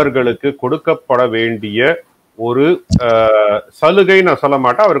அவர்களுக்கு கொடுக்கப்பட வேண்டிய ஒரு சலுகை நான் சொல்ல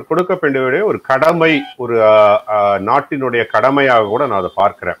மாட்டேன், அவருக்கு கொடுக்க வேண்டிய ஒரு கடமை, ஒரு நாட்டினுடைய கடமையாக கூட நான் அதை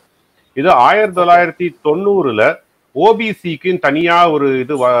பார்க்கிறேன். இது 1990 ஓபிசிக்கு தனியா ஒரு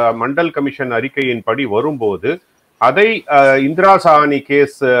இது மண்டல் கமிஷன் அறிக்கையின் படி வரும்போது அதை இந்திரா சாஹானி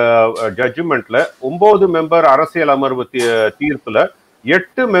கேஸ் ஜட்ஜ்மெண்ட்ல 9 மெம்பர் அரசியல் அமர்வு தீர்ப்புல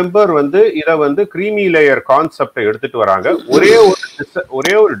 8 மெம்பர் வந்து இதை வந்து கிரீமி லேயர் கான்செப்டை எடுத்துட்டு வராங்க.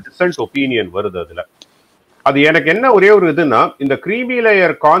 ஒரே ஒரு டிசன்ட் ஒப்பீனியன் வருது அதுல. அது எனக்கு என்ன ஒரே ஒரு இதுன்னா, இந்த கிரீமி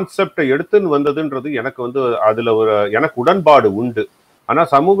லேயர் கான்செப்டை எடுத்துன்னு வந்ததுன்றது எனக்கு வந்து அதுல எனக்கு உடன்பாடு உண்டு. ஆனா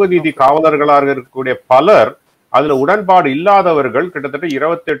சமூக நீதி காவலர்களாக இருக்கக்கூடிய பலர் அதுல உடன்பாடு இல்லாதவர்கள் கிட்டத்தட்ட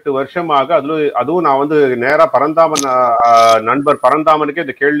 28 வருஷமாக அதுவும் நான் வந்து நேரா பரந்தாமன் நண்பர் பரந்தாமனுக்கே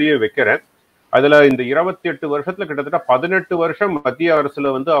இந்த கேள்வியே வைக்கிறேன். அதுல இந்த 28 வருஷத்துல கிட்டத்தட்ட 18 வருஷம் மத்திய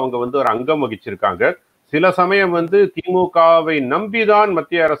அரசுல வந்து அவங்க வந்து ஒரு அங்கம் வகிச்சிருக்காங்க. சில சமயம் வந்து திமுகவை நம்பிதான்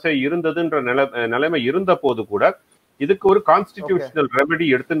மத்திய அரசே இருந்ததுன்ற நிலைமை இருந்த போது கூட இதுக்கு ஒரு கான்ஸ்டிடியூஷனல் ரெமெடி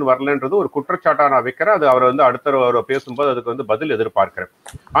எடுத்துன்னு வரலன்றது ஒரு குற்றச்சாட்டா நான் வைக்கிறேன். அது அவர் வந்து அடுத்த பேசும்போது அதுக்கு வந்து பதில் எதிர்பார்க்கிறேன்.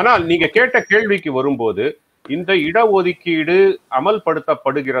 ஆனால் நீங்க கேட்ட கேள்விக்கு வரும்போது இந்த இடஒதுக்கீடு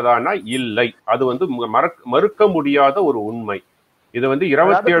அமல்படுத்தப்படுகிறதானா? இல்லை, அது வந்து மறுக்க முடியாத ஒரு உண்மை. இது வந்து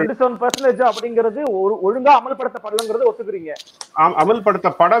 27% அப்படிங்கிறது ஒழுங்கா அமல்படுத்தப்படலங்கிறது ஒத்துக்கிறீங்க?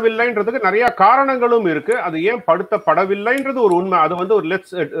 அமல்படுத்தப்படவில்லைன்றதுக்கு நிறைய காரணங்களும் இருக்கு. அது ஏன் படுத்தப்படவில்லைன்றது ஒரு உண்மை. அது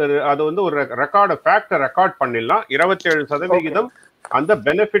வந்து ஒரு ரெக்கார்ட் பண்ணிடலாம். 27% அந்த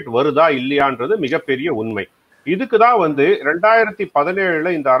பெனிஃபிட் வருதா இல்லையான்றது மிகப்பெரிய உண்மை. இதுக்குதான் வந்து 2017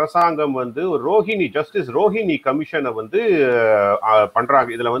 இந்த அரசாங்கம் வந்து ஒரு ஜஸ்டிஸ் ரோஹிணி கமிஷனை வந்து பண்றாங்க.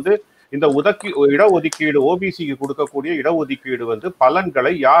 இதுல வந்து இந்த இடஒதுக்கீடு ஓபிசிக்கு கொடுக்கக்கூடிய இடஒதுக்கீடு வந்து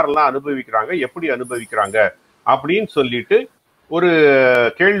பலன்களை யாரெல்லாம் அனுபவிக்கிறாங்க, எப்படி அனுபவிக்கிறாங்க அப்படின்னு சொல்லிட்டு ஒரு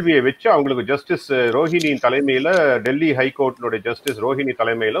கேள்வியை வச்சு அவங்களுக்கு ஜஸ்டிஸ் ரோஹிணியின் தலைமையில, டெல்லி ஹைகோர்ட்டினுடைய ஜஸ்டிஸ் ரோஹிணி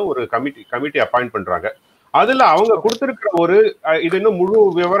தலைமையில ஒரு கமிட்டி அப்பாயிண்ட் பண்றாங்க. அதுல அவங்க கொடுத்திருக்கிற ஒரு இது இன்னும்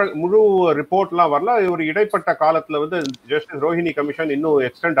முழு ரிப்போர்ட் எல்லாம் வரல. ஒரு இடைப்பட்ட காலத்துல வந்து ஜஸ்டிஸ் ரோஹிணி கமிஷன் இன்னும்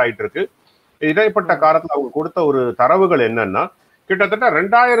எக்ஸ்டெண்ட் ஆயிட்டு இருக்கு. இடைப்பட்ட காலத்துல அவங்க கொடுத்த ஒரு தரவுகள் என்னன்னா, கிட்டத்தட்ட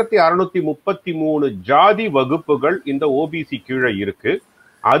 2633 ஜாதி வகுப்புகள் இந்த ஓபிசி கீழே இருக்கு.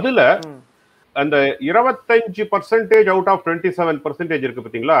 அதுல அந்த 25% அவுட் ஆஃப் 27% இருக்கு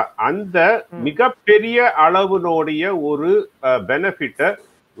பாத்தீங்களா, அந்த மிகப்பெரிய அளவுனுடைய ஒரு பெனிஃபிட்ட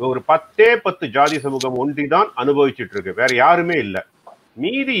ஒரு 10 ஜாதி சமூகம் ஒன்றிதான் அனுபவிச்சுட்டு இருக்கு, வேற யாருமே இல்ல.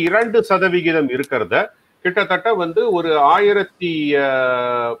 மீதி 2% இருக்கிறத கிட்டத்தட்ட வந்து ஒரு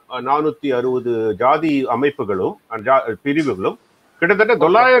 1460 ஜாதி அமைப்புகளும் பிரிவுகளும் கிட்டத்தட்ட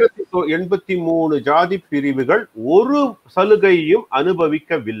 983 ஜாதி பிரிவுகள் ஒரு சலுகையும்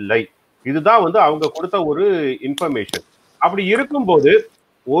அனுபவிக்கவில்லை. இதுதான் வந்து அவங்க கொடுத்த ஒரு இன்ஃபர்மேஷன். அப்படி இருக்கும்போது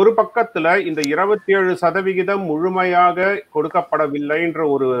ஒரு பக்கத்துல இந்த 27% முழுமையாக கொடுக்கப்படவில்லைன்ற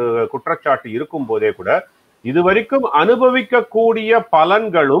ஒரு குற்றச்சாட்டு இருக்கும் போதே கூட இதுவரைக்கும் அனுபவிக்கக்கூடிய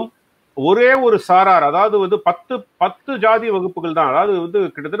பலன்களும் ஒரே ஒரு சாரார், அதாவது வந்து 10 ஜாதி வகுப்புகள் தான், அதாவது வந்து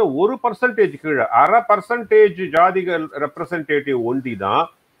கிட்டத்தட்ட 1% கீழே 1/2% ஜாதிகள் ரெப்ரசன்டேட்டிவ் ஒண்டி தான்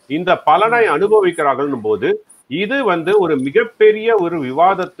இந்த பலனை அனுபவிக்கிறார்கள் போது இது வந்து ஒரு மிகப்பெரிய ஒரு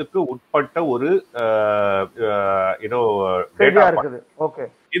விவாதத்துக்கு உட்பட்ட ஒரு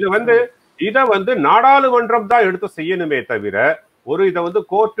இதை வந்து நாடாளுமன்றம் தான் எடுத்து செய்யணுமே தவிர இதை வந்து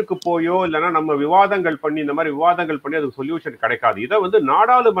கோர்ட்டுக்கு போயோ இல்லைன்னா நம்ம விவாதங்கள் பண்ணி இந்த மாதிரி விவாதங்கள் பண்ணி அதுக்கு சொல்யூஷன் கிடைக்காது. இதை வந்து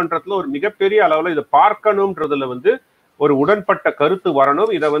நாடாளுமன்றத்துல ஒரு மிகப்பெரிய அளவுல இதை பார்க்கணும்ன்றதுல வந்து ஒரு உடன்பட்ட கருத்து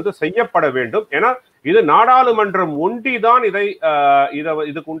வரணும். இதை வந்து செய்யப்பட வேண்டும். ஏன்னா இது நாடாளுமன்றம் ஒன்றிதான்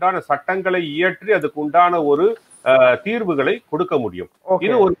இதுக்கு உண்டான சட்டங்களை இயற்றி அதுக்கு உண்டான ஒரு தீர்வுகளை கொடுக்க முடியும்.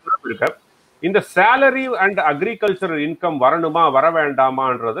 இது ஒரு இருக்க. இந்த சேலரி அண்ட் அக்ரிகல்ச்சரல் இன்கம் வரணுமா வர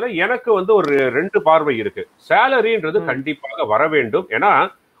வேண்டாமான்றதுல எனக்கு வந்து ஒரு 2 பார்வை இருக்கு. சேலரின்றது கண்டிப்பாக வர வேண்டும். ஏன்னா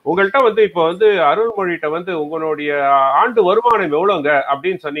உங்கள்கிட்ட வந்து இப்ப வந்து அருள்மொழிகிட்ட வந்து உங்களுடைய ஆண்டு வருமானம் எவ்வளவுங்க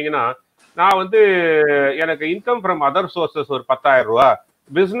அப்படின்னு சொன்னீங்கன்னா, நான் வந்து எனக்கு இன்கம் ஃப்ரம் அதர் சோர்சஸ் ஒரு 10,000 ரூபாய்,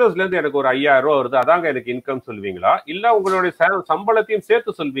 பிசினஸ்ல இருந்து எனக்கு ஒரு 5,000 ரூபாய் வருது, அதாங்க எனக்கு இன்கம் சொல்வீங்களா, இல்ல உங்களுடைய சம்பளத்தையும்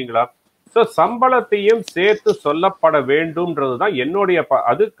சேர்த்து சொல்வீங்களா? சோ சம்பளத்தையும் சேர்த்து சொல்லப்பட வேண்டும்ன்றதுதான் என்னுடைய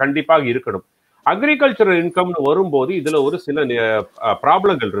அது கண்டிப்பாக இருக்கணும். அக்ரிகல்ச்சரல் இன்கம்னு வரும்போது இதுல ஒரு சில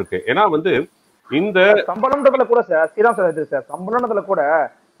ப்ராப்ளங்கள் இருக்கு. ஏன்னா வந்து இந்த சம்பளம்ன்றதுல கூட சார் சம்பளம்ன்றதுல கூட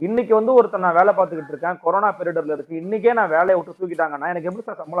இன்னைக்கு வந்து ஒருத்தர் நான் வேலை பார்த்துக்கிட்டு இருக்கேன், கொரோனா பீரியட்ல இருக்கு, இன்னைக்கே நான் வேலையை விட்டு தூக்கிட்டாங்கன்னா எனக்கு எப்படி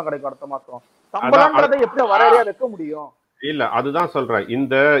சார் சம்பளம் கிடைக்கும் அடுத்த மாசம்? சம்பளம்ன்றதை எப்படி வரையா வைக்க முடியும்? இல்ல, அதுதான் சொல்றேன்.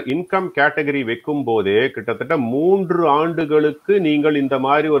 இந்த இன்கம் கேட்டகரி வைக்கும் போதே கிட்டத்தட்ட 3 ஆண்டுகளுக்கு நீங்கள் இந்த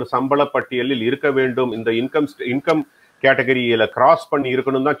மாதிரி ஒரு சம்பள பட்டியலில் இருக்க வேண்டும். இந்த இன்கம் கேட்டகரியில கிராஸ் பண்ணி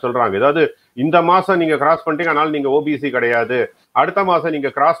இருக்கணும் தான் சொல்றாங்க. ஏதாவது இந்த மாசம் நீங்க கிராஸ் பண்ணிட்டீங்க அதனால நீங்க ஓபிசி கிடையாது, அடுத்த மாசம் நீங்க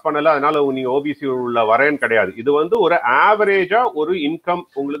கிராஸ் பண்ணல அதனால நீங்க ஓபிசி உள்ள வரேன்னு கிடையாது. இது வந்து ஒரு ஆவரேஜா ஒரு இன்கம்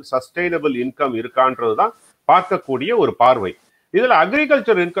உங்களுக்கு சஸ்டைனபிள் இன்கம் இருக்கான்றதுதான் பார்க்கக்கூடிய ஒரு பார்வை. இதுல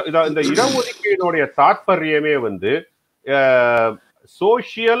அக்ரிகல்ச்சர் இன்கம் இந்த இடஒதுக்கீடுடைய தாற்பயமே வந்து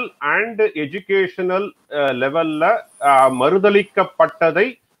சோசியல் அண்ட் எஜுகேஷனல் லெவல்ல மறுதளிக்கப்பட்டதை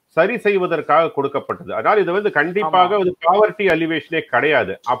சரி செய்வதற்காக கொடுக்கப்பட்டது. அதனால இது வந்து கண்டிப்பாக ஒரு பாவர்ட்டி அலிவேஷனே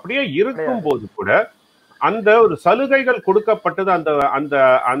கிடையாது. அப்படியே இருக்கும் போது கூட அந்த ஒரு சலுகைகள் கொடுக்கப்பட்டது, அந்த அந்த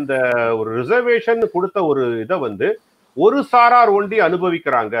அந்த ஒரு ரிசர்வேஷன் கொடுத்த ஒரு இதை வந்து ஒரு சாரார் ஒண்டி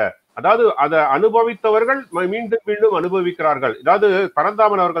அனுபவிக்கிறாங்க. அதாவது அதை அனுபவித்தவர்கள் மீண்டும் மீண்டும் அனுபவிக்கிறார்கள். அதாவது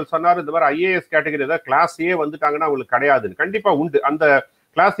பரந்தாமன் அவர்கள் சொன்னார், இந்த மாதிரி ஐஏஎஸ் கேட்டகரி ஏதாவது கிளாஸ் ஏ வந்துட்டாங்கன்னா அவங்களுக்கு கிடையாதுன்னு. கண்டிப்பா உண்டு. அந்த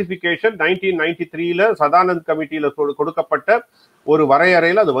கிளாசிபிகேஷன் 1993 சதானந்த் கமிட்டியில கொடுக்கப்பட்ட ஒரு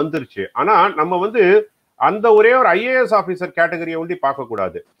வரையறையில அது வந்துருச்சு. ஆனா நம்ம வந்து அந்த ஒரே ஒரு ஐஏஎஸ் ஆபீசர் கேட்டகரியை ஒண்டி பார்க்க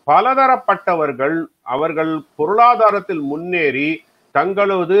கூடாது. பலதரப்பட்டவர்கள் அவர்கள் பொருளாதாரத்தில் முன்னேறி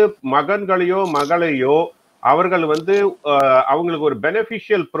தங்களது மகன்களையோ மகளையோ அவர்கள் வந்து அவங்களுக்கு ஒரு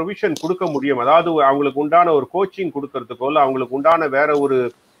பெனிஃபிஷியல் ப்ரொவிஷன் கொடுக்க முடியும். அதாவது அவங்களுக்கு உண்டான ஒரு கோச்சிங் கொடுக்கறதுக்கோ இல்லை அவங்களுக்கு உண்டான வேற ஒரு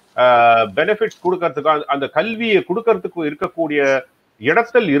பெனிஃபிட்ஸ் கொடுக்கறதுக்கோ அந்த கல்வியை கொடுக்கறதுக்கு இருக்கக்கூடிய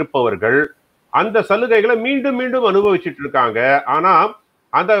இடத்தில் இருப்பவர்கள் அந்த சலுகைகளை மீண்டும் மீண்டும் அனுபவிச்சுட்டு இருக்காங்க. ஆனா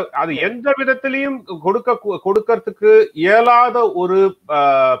அது எந்த விதத்திலையும் கொடுக்கறதுக்கு இயலாத ஒரு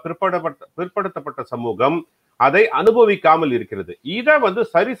பிற்படுத்தப்பட்ட சமூகம் அதை அனுபவிக்காமல் இருக்கிறது. இதை வந்து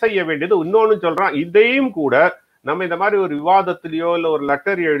சரி செய்ய வேண்டியது. இன்னொன்னு சொல்றான், இதையும் கூட நம்ம இந்த மாதிரி ஒரு விவாதத்திலேயோ இல்ல ஒரு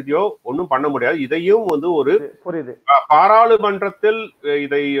லெட்டர் எழுதியோ ஒன்றும் பண்ண முடியாது. இதையும் வந்து ஒரு பாராளுமன்றத்தில்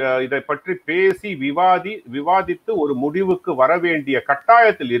இதை பற்றி பேசி விவாதித்து ஒரு முடிவுக்கு வர வேண்டிய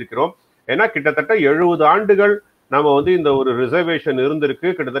கட்டாயத்தில் இருக்கிறோம். ஏன்னா கிட்டத்தட்ட 70 ஆண்டுகள் நம்ம வந்து இந்த ஒரு ரிசர்வேஷன் இருந்திருக்கு.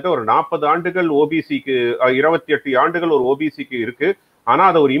 கிட்டத்தட்ட ஒரு 40 ஆண்டுகள் ஓபிசிக்கு, 28 ஆண்டுகள் ஒரு ஓபிசிக்கு இருக்கு. ஆனா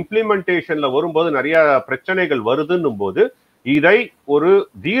அதை ஒரு இம்ப்ளிமெண்டேஷன்ல வரும்போது நிறைய பிரச்சனைகள் வருதுன்னும் போது இதை ஒரு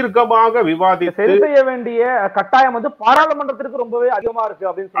தீர்க்கமாக விவாதித்து சரி செய்ய வேண்டிய கட்டாயம் வந்து பாராளுமன்றத்திற்கு ரொம்பவே அதிகமா இருக்கு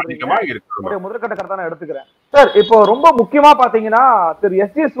அப்படின்னு அதிகமா சொல்றீங்க. இருக்கு. முதற்கட்ட கருத்தை நான் எடுத்துக்கிறேன் சார். இப்போ ரொம்ப முக்கியமா பாத்தீங்கன்னா திரு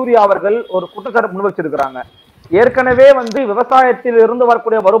எஸ் ஜே சூர்யா அவர்கள் ஒரு குற்றச்சாட்டு முன் வச்சிருக்கிறாங்க. ஏற்கனவே வந்து விவசாயத்தில் இருந்து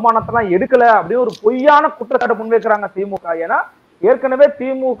வரக்கூடிய வருமானத்தெல்லாம் எடுக்கல அப்படின்னு ஒரு பொய்யான குற்றச்சாட்டு முன்வைக்கிறாங்க திமுக. ஏன்னா ஏற்கனவே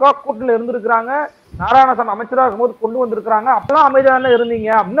திமுக கூட்டணியில் இருந்திருக்கிறாங்க, நாராயணசாமி அமைச்சராக இருக்கும்போது கொண்டு வந்திருக்கிறாங்க, அப்பெல்லாம் அமைதியாக இருந்தீங்க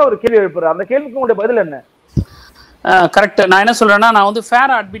அப்படின்னு ஒரு கேள்வி எழுப்புறாரு. அந்த கேள்விக்கு உங்களுடைய பதில் என்ன? கரெக்ட். நான் என்ன சொல்றேன்னா, நான் வந்து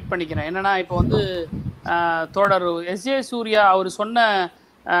ஃபேரா அட்மிட் பண்ணிக்கிறேன். என்னன்னா இப்போ வந்து தோழர் எஸ் ஜே சூர்யா அவர் சொன்ன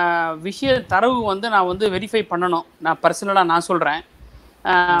விஷய தரவு வந்து நான் வந்து வெரிஃபை பண்ணணும். நான் பர்சனலாக நான் சொல்கிறேன்.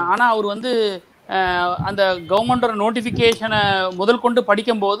 ஆனால் அவர் வந்து அந்த கவர்மெண்டோட நோட்டிஃபிகேஷனை முதல் கொண்டு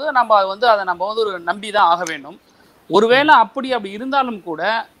படிக்கும்போது நம்ம வந்து அதை நம்ம வந்து ஒரு நம்பி தான் ஆக வேண்டும். ஒருவேளை அப்படி இருந்தாலும் கூட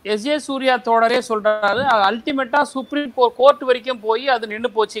எஸ் ஜே சூர்யா தோழரே சொல்கிறாரு, அல்டிமேட்டாக சுப்ரீம் கோர்ட் வரைக்கும் போய் அது நின்று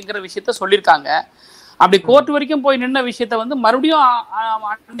போச்சுங்கிற விஷயத்த சொல்லியிருக்காங்க. அப்படி கோர்ட் வரைக்கும் போய் நின்ன விஷயத்த வந்து மறுபடியும்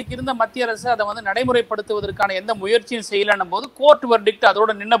அன்னைக்கு இருந்த மத்திய அரசு அதை வந்து நடைமுறைப்படுத்துவதற்கான எந்த முயற்சியும் செய்யலன்னும் போது கோர்ட் வர்டிக்ட்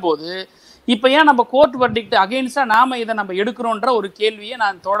அதோட நின்ன போது இப்போ ஏன் நம்ம கோர்ட் வர்டிக்ட் அகெயின்ஸ்டா நாம இதை நம்ம எடுக்கிறோன்ற ஒரு கேள்வியை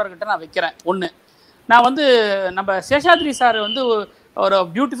நான் தோழர்கிட்ட நான் வைக்கிறேன். ஒன்று, நான் வந்து நம்ம சேஷாத்ரி சார் வந்து ஒரு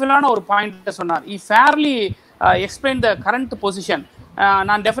பியூட்டிஃபுல்லான ஒரு பாயிண்ட் சொன்னார். ஈ fairly explain the current position.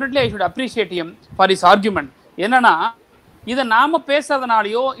 நான் definitely I should appreciate him for is argument. என்னன்னா, இதை நாம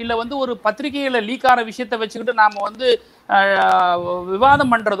பேசுறதுனாலயோ இல்லை வந்து ஒரு பத்திரிகையில லீக் ஆகிற விஷயத்தை வச்சுக்கிட்டு நாம வந்து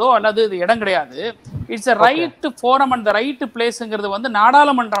விவாதம் பண்றதோ அல்லது இது இடம் கிடையாது. It's a right forum and the right பிளேஸுங்கிறது வந்து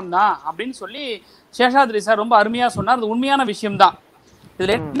நாடாளுமன்றம் தான் அப்படின்னு சொல்லி சேஷாத்ரி சார் ரொம்ப அருமையா சொன்னார். அது உண்மையான விஷயம்தான்.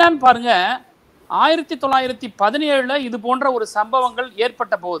 இதுல என்னன்னு பாருங்க, 1917 இது போன்ற ஒரு சம்பவங்கள்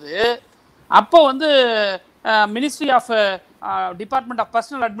ஏற்பட்ட போது அப்போ வந்து ministry of department of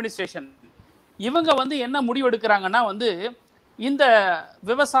personal administration இவங்க வந்து என்ன முடிவு எடுக்கிறாங்கன்னா வந்து இந்த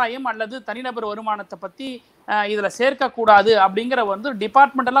விவசாயம் அல்லது தனிநபர் வருமானத்தை பற்றி இதில் சேர்க்கக்கூடாது அப்படிங்கிற வந்து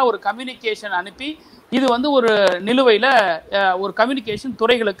டிபார்ட்மெண்டலாக ஒரு கம்யூனிகேஷன் அனுப்பி இது வந்து ஒரு நிலுவையில் ஒரு கம்யூனிகேஷன்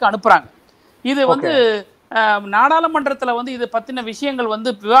துறைகளுக்கு அனுப்புகிறாங்க. இது வந்து நாடாளுமன்றத்தில் வந்து இது பற்றின விஷயங்கள் வந்து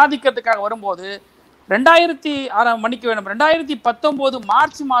விவாதிக்கிறதுக்காக வரும்போது 2019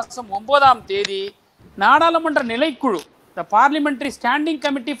 மார்ச் மாதம் 9ஆம் தேதி நாடாளுமன்ற நிலைக்குழு, த parliamentary standing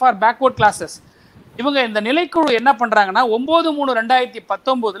committee for backward classes, இவங்க இந்த நிலைக்குழு என்ன பண்றாங்கன்னா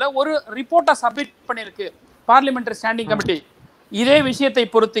 9/3/2019 ஒரு ரிப்போர்ட்டை சப்மிட் பண்ணிருக்கு பார்லிமெண்டரி ஸ்டாண்டிங் கமிட்டி. இதே விஷயத்தை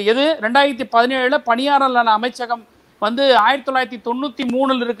பொறுத்து எது 2017 பணியாளர் நல அமைச்சகம் வந்து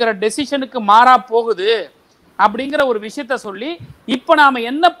 1993 இருக்கிற டெசிஷனுக்கு மாறா போகுது அப்படிங்கிற ஒரு விஷயத்த சொல்லி இப்போ நாம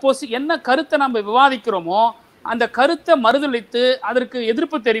என்ன கருத்தை நம்ம விவாதிக்கிறோமோ அந்த கருத்தை மறுதளித்து அதற்கு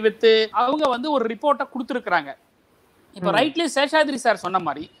எதிர்ப்பு தெரிவித்து அவங்க வந்து ஒரு ரிப்போர்ட்டை கொடுத்துருக்குறாங்க. இப்போ ரைட்லி சேஷாத்ரி சார் சொன்ன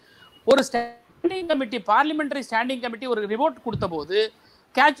மாதிரி ஒரு standing committee, parliamentary standing committee ஒரு ரிப்போர்ட் கொடுத்த போது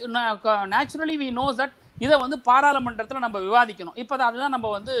நேச்சுரலி வி நோ தட் இதை வந்து பாராளுமன்றத்தில் நம்ம விவாதிக்கணும். இப்போ அதுதான் நம்ம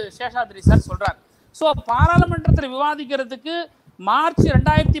வந்து சேஷாத்ரி சார் சொல்றாரு. ஸோ பாராளுமன்றத்தில் விவாதிக்கிறதுக்கு மார்ச்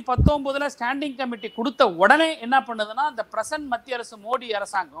 2019 ஸ்டாண்டிங் கமிட்டி கொடுத்த உடனே என்ன பண்ணுதுன்னா, இந்த பிரசன்ட் மத்திய அரசு மோடி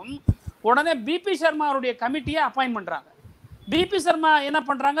அரசாங்கம் உடனே பிபி சர்மா அவருடைய கமிட்டியை அப்பாயின்ட் பண்றாங்க. பிபி சர்மா என்ன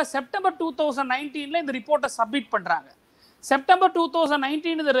பண்றாங்க, செப்டம்பர் 2019 இந்த ரிப்போர்ட்டை சப்மிட் பண்றாங்க. செப்டம்பர்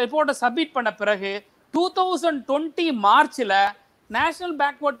 2019 இந்த ரிப்போர்ட்டை சப்மிட் பண்ண பிறகு 2020 மார்ச்ல நேஷனல்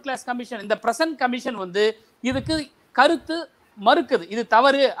பேக்வர்ட் கிளாஸ் கமிஷன், இந்த பிரசன்ட் கமிஷன் வந்து இதுக்கு கருத்து மறுக்குது, இது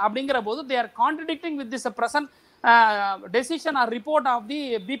தவறு அப்படிங்கிற போது they are contradicting with this present decision or report of the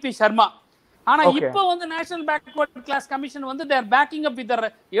BP Sharma. ஆனா இப்போ வந்து நேஷனல் பேக்வர்ட் கிளாஸ் கமிஷன் வந்து they are backing up with their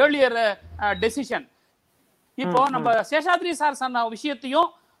earlier decision. இப்போ நம்ம சேஷாத்ரி சார் சொன்ன விஷயத்தையும்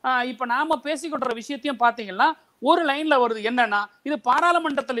இப்போ நாம பேசிக்கொண்ட விஷயத்தையும் பாத்தீங்கன்னா ஒரு லைன்ல வருது. என்னன்னா, இது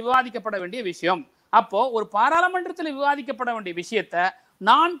பாராளுமன்றத்தில் விவாதிக்கப்பட வேண்டிய விஷயம். அப்போ ஒரு பாராளுமன்றத்தில் விவாதிக்கப்பட வேண்டிய விஷயத்தை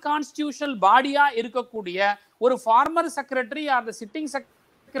நான் கான்ஸ்டிடியூஷனல் பாடியா இருக்கக்கூடிய ஒரு farmer secretary R the sitting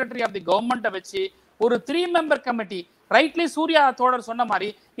secretary of the கவர்மெண்ட்டை வச்சு ஒரு 3 மெம்பர் கமிட்டி, ரைட்லி சூர்யா தோழர் சொன்ன மாதிரி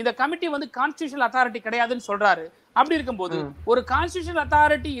இந்த கமிட்டி வந்து கான்ஸ்டிடியூஷனல் அத்தாரிட்டி கிடையாதுன்னு சொல்றாரு. அப்படி இருக்கும்போது ஒரு கான்ஸ்டிடியூஷனல்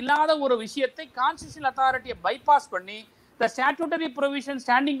அத்தாரிட்டி இல்லாத ஒரு விஷயத்தை கான்ஸ்டிடியூஷனல் அத்தாரிட்டியை பைபாஸ் பண்ணி இந்த ஸ்டாட்யூட்டரி ப்ரொவிஷன்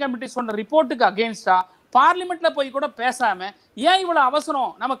ஸ்டாண்டிங் கமிட்டி சொன்ன ரிப்போர்ட்டுக்கு அகெயின்ஸ்டா பார்லிமெண்ட்ல போய் கூட பேசாம ஏன் இவ்வளவு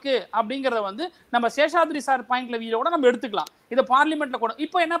அவசரம் நமக்கு அப்படிங்கறத வந்து நம்ம சேஷாத்ரி சார் பாயிண்ட்ல வியூல கூட நம்ம எடுத்துக்கலாம். இதை பார்லிமெண்ட்ல கூட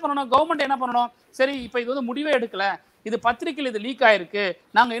இப்போ என்ன பண்ணணும், கவர்மெண்ட் என்ன பண்ணணும், சரி இப்போ இது வந்து முடிவே எடுக்கல, இது பத்திரிகையில் இது லீக் ஆயிருக்கு,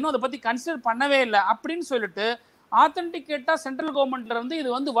 நாங்க இன்னும் அதை பத்தி கன்சிடர் பண்ணவே இல்லை அப்படின்னு சொல்லிட்டு ஆத்தென்டிகேட்டா சென்ட்ரல் கவர்மெண்ட்ல இருந்து இது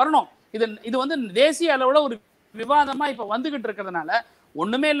வந்து வரணும். இது வந்து தேசிய அளவுல ஒரு விவாதமா இப்ப வந்துகிட்டு இருக்கிறதுனால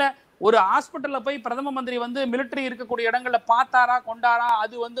ஒண்ணுமே இல்லை. ஒரு ஹாஸ்பிட்டல்ல போய் பிரதம மந்திரி வந்து மிலிட்டரி இருக்கக்கூடிய இடங்கள்ல பார்த்தாரா கொண்டாரா,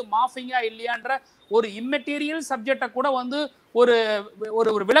 அது வந்து மாஃபிங்கா இல்லையான்ற ஒரு இம்மெட்டீரியல் சப்ஜெக்டை கூட வந்து ஒரு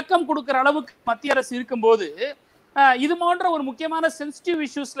ஒரு விளக்கம் கொடுக்கிற அளவுக்கு மத்திய அரசு இருக்கும்போது இது போன்ற ஒரு முக்கியமான சென்சிட்டிவ்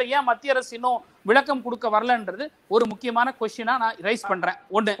இஷ்யூஸ்ல ஏன் மத்திய அரசு இன்னும் விளக்கம் கொடுக்க வரலன்றது ஒரு முக்கியமான கொஸ்டினா நான் ரைஸ் பண்றேன்.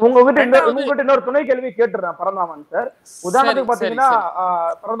 ஒண்ணு. உங்ககிட்ட இன்னொரு துணை கேள்வி கேட்டுறேன் பரந்தாமன் சார். உதாரணத்துக்கு பாத்தீங்கன்னா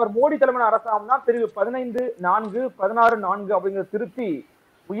பிரதமர் மோடி தலைமையிலான அரசாங்கம் தான் பிரிவு 15(4), 16(4) அப்படிங்கிற திருத்தி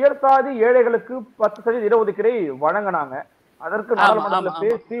உயர்சாதி ஏழைகளுக்கு 10% இடஒதுக்கீடை வழங்கினாங்க. அதற்கு நாடாளுமன்றத்துல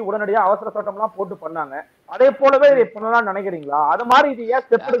பேசி உடனடியாக அவசர சட்டம் எல்லாம் போட்டு பண்ணாங்க. அதே போலவே இதை பண்ணலாம்னு நினைக்கிறீங்களா? அது மாதிரி இது ஏன்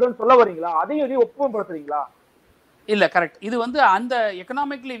ஸ்டெப் எடுக்குன்னு சொல்ல வரீங்களா? அதையும் இதையும் ஒப்புமைப்படுத்துறீங்களா? இல்ல, கரெக்ட். இது வந்து அந்த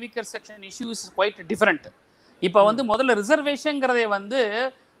economically weaker section issues quite different. இப்போ வந்து முதல்ல ரிசர்வேஷன்ங்கிறதை வந்து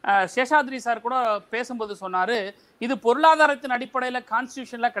சேஷாத்ரி சார் கூட பேசும்போது சொன்னாரு, இது பொருளாதாரத்தின் அடிப்படையில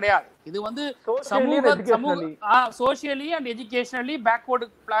கான்ஸ்டிடியூஷன்ல கிடையாது. இது வந்து சோசியலி அண்ட் எஜுகேஷனலி பேக்வர்டு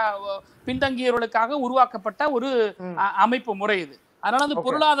பின்தங்கியவர்களுக்காக உருவாக்கப்பட்ட ஒரு அமைப்பு முறை இது. அதனால வந்து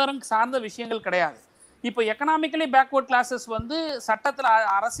பொருளாதாரம் சார்ந்த விஷயங்கள் கிடையாது. இப்போ எக்கனாமிக்கலி பேக்வர்ட் கிளாஸஸ் வந்து சட்டத்துல,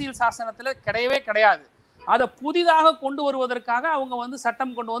 அரசியல் சாசனத்துல கிடையவே கிடையாது. அதை புதிதாக கொண்டு வருவதற்காக அவங்க வந்து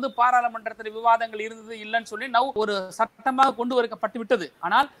சட்டம் கொண்டு வந்து பாராளுமன்றத்தில் விவாதங்கள் இருந்தது இல்லைன்னு சொல்லி ஒரு சட்டமாக கொண்டு வரப்பட்டு விட்டது.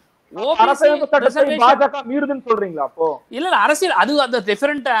 ஆனால் அரசியல் அது அந்த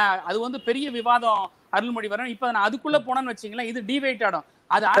டிஃபரெண்ட், அது வந்து பெரிய விவாதம் அருள்மொழி வரணும். இப்ப நான் அதுக்குள்ள போனேன்னு வச்சீங்களேன், இது டிவைட் ஆடும்.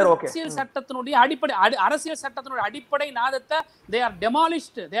 அது அரசியல் சட்டத்தினுடைய அடிப்படை, அரசியல் சட்டத்தினுடைய அடிப்படை நாதத்தை they are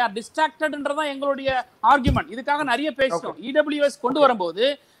demolished, they are distractedன்றதான் எங்களுடைய ஆர்குமெண்ட். இதுக்காக நிறைய பேசணும். EWS கொண்டு வரும்போது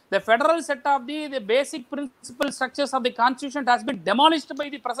the federal set of the basic principal structures of the constitution has been demolished by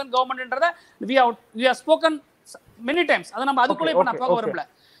the present government என்றத we have spoken many times. அத நம்ம அதுக்குள்ள இப்ப நான் பார்க்க வரல.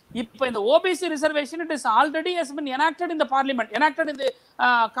 இப்ப இந்த OBC reservation it is already has been enacted in the parliament, enacted in the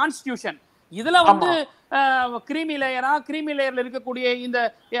constitution. இதுல வந்து கிரீமி லேயர்ல இருக்கக்கூடிய இந்த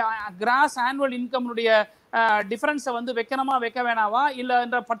கிராஸ் ஆனுவல் இன்கம் உடைய டிஃபரன்ஸை வந்து வைக்கணுமா வைக்க வேணாவா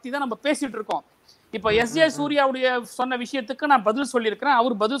இல்லன்ற பத்தி தான் நம்ம பேசிட்டு இருக்கோம். இப்ப SJ சூர்யாவுடைய சொன்ன விஷயத்துக்கு நான் பதில் சொல்லியிருக்கிறேன்.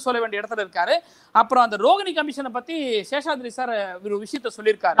 அவர் பதில் சொல்ல வேண்டிய இடத்துல இருக்காரு. அப்புறம் அந்த ரோகிணி கமிஷனை பத்தி சேஷாத்ரி சார் ஒரு விஷயத்த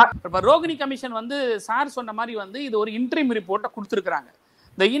சொல்லியிருக்காரு. இப்ப ரோகிணி கமிஷன் வந்து சார் சொன்ன மாதிரி வந்து இது ஒரு இன்ட்ரீம் ரிப்போர்ட்டை கொடுத்துருக்காங்க.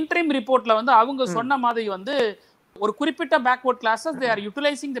 இந்த இன்ட்ரீம் ரிப்போர்ட்ல வந்து அவங்க சொன்ன மாதிரி வந்து ஒரு குறிப்பிட்ட backward classes they are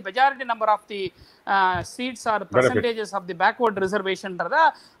utilizing the majority number of the seats or percentages of the backward reservationன்றத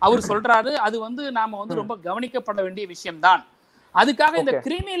அவர் சொல்றாரு. அது வந்து நாம வந்து ரொம்ப கவனிக்கப்பட வேண்டிய விஷயம்தான். அதுக்காக இந்த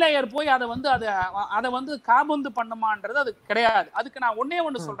கிரீமி லேயர் போய் அதை வந்து காபந்து பண்ணுமான்றது அது கிடையாது. அதுக்கு நான்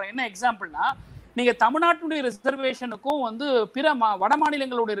ஒண்ணு சொல்றேன். என்ன எக்ஸாம்பிள்னா, நீங்க தமிழ்நாட்டுடைய ரிசர்வேஷனுக்கும் வந்து பிற வட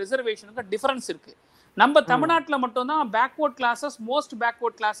மாநிலங்களுடைய ரிசர்வேஷனுக்கும் டிஃபரன்ஸ் இருக்கு. நம்ம தமிழ்நாட்டுல மட்டும்தான் பேக்வர்ட் கிளாஸஸ், மோஸ்ட்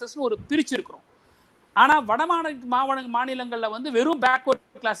பேக்வர்ட் கிளாஸஸ்னு ஒரு பிரிச்சிருக்கிறோம். ஆனா வட மாநிலங்கள்ல வந்து வெறும்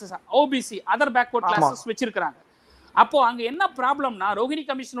backward classes, OBC other backward classes வச்சிருக்காங்க. அப்போ அங்க என்ன ப்ராப்ளம்னா, ரோகிணி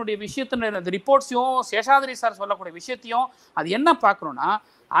கமிஷனுடைய விஷயத்துல ரிப்போர்ட்ஸையும் சேஷாத்ரி சார் சொல்லக்கூடிய விஷயத்தையும் அது என்ன பார்க்கணும்னா,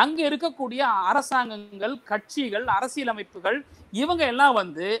 அங்க இருக்கக்கூடிய அரசாங்கங்கள், கட்சிகள், அரசியல் அமைப்புகள் இவங்க எல்லாம்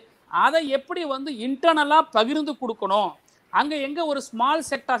வந்து அதை எப்படி வந்து இன்டர்னலா பகிர்ந்து கொடுக்கணும். அங்க எங்க ஒரு ஸ்மால்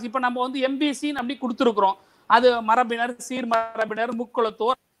செக்டார்ஸ், இப்ப நம்ம வந்து MBC அப்படி கொடுத்துருக்குறோம். அது மரபினர், சீர்மரபினர்,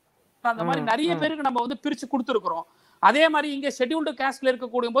 முக்குளத்தோர், அந்த மாதிரி நிறைய பேருக்கு நம்ம வந்து பிரிச்சு கொடுத்துருக்குறோம். அதே மாதிரி இங்க ஷெட்யூல்டு காஸ்ட்ல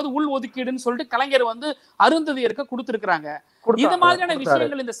இருக்கக்கூடிய போது உள் ஒதுக்கீடுன்னு சொல்லிட்டு கலைஞர் வந்து அருந்ததியருக்கு கொடுத்துருக்காங்க. இது மாதிரியான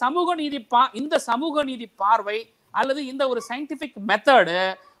விஷயங்கள் இந்த சமூக நீதி பார்வை அல்லது இந்த ஒரு சயின்டிபிக் மெத்தடு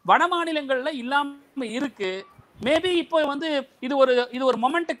வட மாநிலங்கள்ல இல்லாம இருக்கு. மேபி இப்போ வந்து இது ஒரு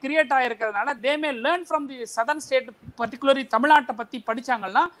moment create ஆயிருக்கிறதுனால they may learn from the southern state, particularly தமிழ்நாட்டை பத்தி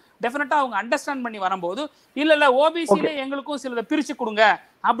படிச்சாங்கன்னா டெஃபினட்டா அவங்க அண்டர்ஸ்டாண்ட் பண்ணி வரும்போது இல்ல OBCல எங்களுக்கும் சிலதை பிரிச்சு கொடுங்க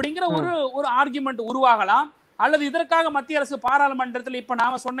அப்படிங்கிற ஒரு ஆர்குமெண்ட் உருவாகலாம். அல்லது இதற்காக மத்திய அரசு பாராளுமன்றத்தில் இப்ப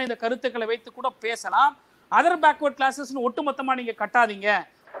நாம சொன்ன இந்த கருத்துக்களை வைத்து கூட பேசலாம். அதர் பேக்வர்ட் கிளாஸஸ்னு ஒட்டுமொத்தமா நீங்க கட்டாதீங்க,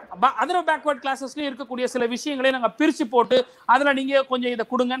 அதர் பேக்வர்ட் கிளாஸஸ்லயும் இருக்கக்கூடிய சில விஷயங்களை நாங்க பிரிச்சு போட்டு அதுல நீங்க கொஞ்சம் இதை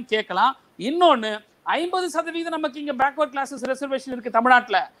கொடுங்கன்னு கேட்கலாம். இன்னொன்னு, 50% நமக்கு இங்க பேக்வர்ட் கிளாஸஸ் ரிசர்வேஷன் இருக்கு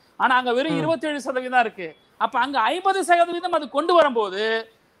தமிழ்நாட்டுல. ஆனா அங்க வெறும் 27% இருக்கு. அப்ப அங்க 50% அது கொண்டு வரும்போது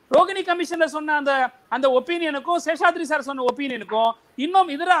ரோகிணி கமிஷன்ல சொன்ன அந்த ஒப்பீனியனுக்கும் சேஷாத்ரி சார் சொன்ன ஒப்பீனியனுக்கும் இன்னும்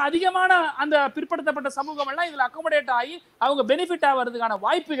இதர அதிகமான அந்த பிற்படுத்தப்பட்ட சமூகம் எல்லாம் இதுல அகாமடேட் ஆகி அவங்க பெனிஃபிட் ஆகிறதுக்கான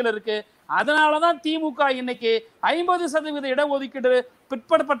வாய்ப்புகள் இருக்கு. அதனாலதான் திமுக இன்னைக்கு 50% இடஒதுக்கீடு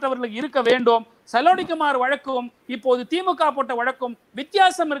பிற்படுத்தப்பட்டவர்களுக்கு இருக்க வேண்டும். சலோனிக்குமார் வழக்கும் இப்போது திமுக போட்ட வழக்கும்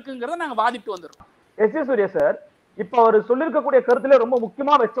வித்தியாசம் இருக்குங்கிறத நாங்க வாதிட்டு வந்துருக்கோம். SJ சூர்யா சார், இப்ப அவர் சொல்லிருக்கக்கூடிய கருத்துல ரொம்ப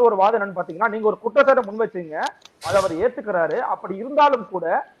முக்கியமா வச்ச ஒரு வாதம் என்னன்னு பாத்தீங்கன்னா, நீங்க ஒரு குற்றச்சாட்டை முன் வச்சீங்க, அதை அவர் ஏத்துக்கிறாரு. அப்படி இருந்தாலும் கூட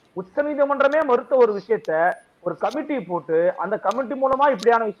உச்சநீதிமன்றமே மறுத்த ஒரு விஷயத்த ஒரு கமிட்டி போட்டு அந்த கமிட்டி மூலமா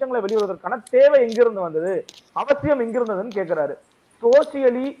இப்படியான விஷயங்களை வெளியிடுவதற்கான தேவை எங்கிருந்து வந்தது, அவசியம் எங்கிருந்ததுன்னு கேட்கிறாரு.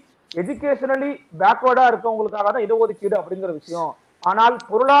 சோசியலி எஜுகேஷனலி பேக்வர்டா இருக்கவங்களுக்காக தான் இடஒதுக்கீடு அப்படிங்கிற விஷயம். ஆனால்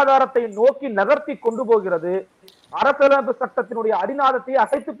பொருளாதாரத்தை நோக்கி நகர்த்தி கொண்டு போகிறது அரசியலமைப்பு சட்டத்தினுடைய அடிநாதத்தை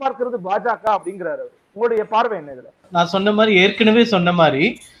அசைத்து பார்க்கிறது பாஜக அப்படிங்கிறாரு. உங்களுடைய பார்வை என்ன இதுல? நான் சொன்ன மாதிரி ஏற்கனவே சொன்ன மாதிரி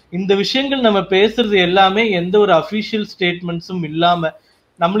இந்த விஷயங்கள் நம்ம பேசுறது எல்லாமே எந்த ஒரு அபிஷியல் ஸ்டேட்மெண்ட்ஸும் இல்லாம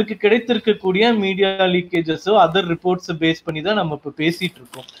நம்மளுக்கு கிடைத்திருக்கக்கூடிய மீடியா லீக்கேஜஸோ அதர் ரிப்போர்ட்ஸ் பேஸ் பண்ணி தான் நம்ம இப்ப பேசிட்டு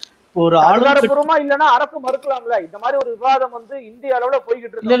இருக்கோம். இப்போ ஒரு அதிகாரப்பூர்வமா இல்லன்னா அரசு மறுக்கலாம்ல. இந்த மாதிரி ஒரு விவாதம் வந்து இந்திய அளவுல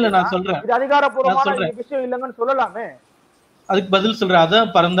போய்கிட்டு இருக்கு. இல்ல நான் சொல்றேன், இது அதிகாரப்பூர்வமான விஷயம் இல்லைங்கன்னு சொல்லலாமே. அதுக்கு பதில் சொல்றேன்.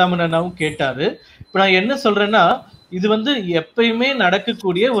 அதான் பரந்தாமன் அண்ணாவும் கேட்டாரு. இப்ப நான் என்ன சொல்றேன்னா, இது வந்து எப்பயுமே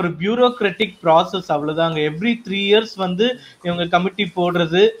நடக்கக்கூடிய ஒரு பியூரோக்ராட்டிக் ப்ராசஸ், அவ்வளவுதாங்க. எவ்ரி 3 years வந்து இவங்க கமிட்டி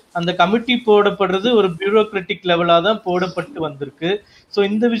போடுறது, அந்த கமிட்டி போடப்படுறது ஒரு பியூரோக்ராட்டிக் லெவலா தான் போடப்பட்டு வந்திருக்கு. சோ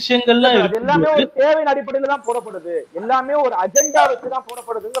இந்த விஷயங்கள்லாம் எல்லாமே ஒரு தேவையின் அடிப்படையில தான் போடப்படுது, எல்லாமே ஒரு அஜெண்டா வச்சுதான்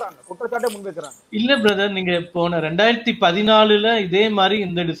போடப்படுதுங்கிறாங்க, குற்றச்சாட்டை முன்வைக்கிறாங்க. இல்ல பிரதர், நீங்க போன 2014 இதே மாதிரி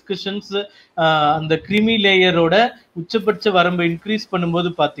இந்த டிஸ்கஷன்ஸ் அந்த கிரிமி லேயரோட உச்சபட்ச வரம்பை இன்க்ரீஸ் பண்ணும்போது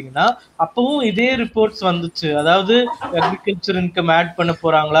பாத்தீங்கன்னா அப்பவும் இதே ரிப்போர்ட்ஸ் வந்துச்சு. அதாவது அக்ரிகல்ச்சர் இன்கம் ஆட் பண்ண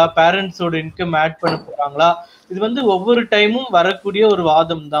போறாங்களா, பேரண்ட்ஸோட இன்கம் ஆட் பண்ண போறாங்களா, இது வந்து ஒவ்வொரு டைமும் வரக்கூடிய ஒரு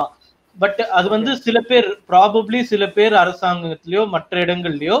வாதம் தான். பட் அது வந்து சில பேர் சில பேர் அரசாங்கத்திலயோ மற்ற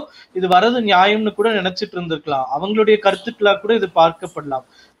இடங்கள்லயோ இது வரது நியாயம்னு கூட நினைச்சிட்டு இருந்திருக்கலாம், அவங்களுடைய கருத்துக்களா கூட இது பார்க்கப்படலாம்.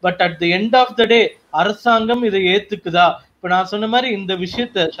 But at the end of the டே அரசாங்கம் இதை ஏத்துக்குதா? இப்ப நான் சொன்ன மாதிரி இந்த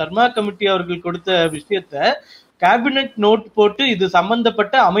விஷயத்த சர்மா கமிட்டி அவர்கள் கொடுத்த விஷயத்த கேபினெட் நோட் போட்டு இது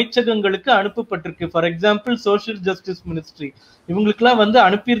சம்பந்தப்பட்ட அமைச்சகங்களுக்கு அனுப்பப்பட்டிருக்கு. For example social justice ministry இவங்களுக்கு எல்லாம் வந்து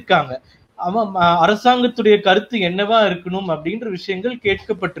அனுப்பியிருக்காங்க. அரசாங்கத்துடைய கருத்து என்னவா இருக்கணும் அப்படின்ற விஷயங்கள்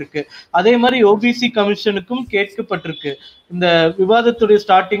கேட்கப்பட்டிருக்கு. அதே மாதிரி ஓபிசி கமிஷனுக்கும் கேட்கப்பட்டிருக்கு. இந்த விவாதத்துடைய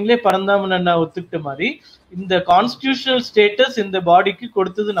ஸ்டார்டிங்லேயே பரந்தாமன் அண்ணா ஒத்துக்கிட்ட மாதிரி இந்த கான்ஸ்டிடியூஷனல் ஸ்டேட்டஸ் இந்த பாடிக்கு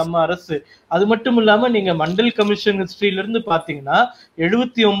கொடுத்தது நம்ம அரசு. அது மட்டும் இல்லாம நீங்க மண்டல் கமிஷன் ஹிஸ்டரியில இருந்து பாத்தீங்கன்னா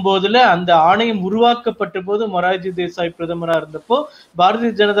 79 அந்த ஆணையம் உருவாக்கப்பட்ட போது மொரார்ஜி தேசாய் பிரதமரா இருந்தப்போ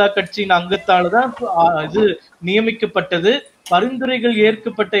பாரதிய ஜனதா கட்சியின் அங்கத்தால்தான் இது நியமிக்கப்பட்டது. பரிந்துரைகள்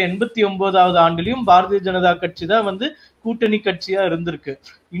ஏற்கப்பட்ட 89வது ஆண்டிலையும் பாரதிய ஜனதா கட்சி தான் வந்து கூட்டணி கட்சியா இருந்திருக்கு.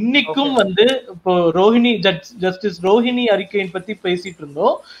 இன்னைக்கும் வந்து இப்போ ஜஸ்டிஸ் ரோஹிணி அறிக்கையின் பத்தி பேசிட்டு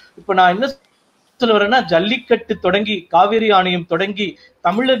இருந்தோம். இப்ப நான் என்ன சொல்ல வரேன்னா, ஜல்லிக்கட்டு தொடங்கி காவிரி ஆணையம் தொடங்கி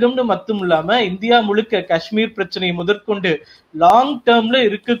தமிழகம்னு மட்டும் இல்லாம இந்தியா முழுக்க காஷ்மீர் பிரச்சனை முதற்கொண்டு லாங் டேர்ம்ல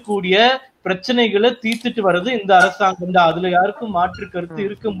இருக்கக்கூடிய பிரச்சனைகளை தீர்த்துட்டு வர்றது இந்த அரசாங்கம் தான். அதுல யாருக்கும் மாற்று கருத்து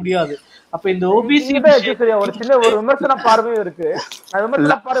இருக்க முடியாது. அப்ப இந்த ஓபிசி ஒரு சின்ன ஒரு விமர்சன பார்வையும் இருக்கு.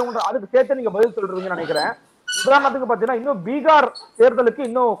 விமர்சன பார்வை அதுக்கு சேர்த்து நீங்க பதில் சொல்றீங்கன்னு நினைக்கிறேன். உதாரணத்துக்கு பாத்தீங்கன்னா இன்னும் பீகார் தேர்தலுக்கு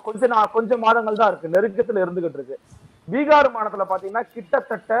இன்னும் கொஞ்சம் மாதங்கள் தான் இருக்கு, நெருக்கத்துல இருந்துகிட்டு இருக்கு. பீகார் மாநிலத்துல பாத்தீங்கன்னா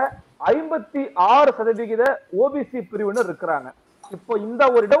கிட்டத்தட்ட 56% ஓபிசி பிரிவினர் இருக்கிறாங்க. இப்போ இந்த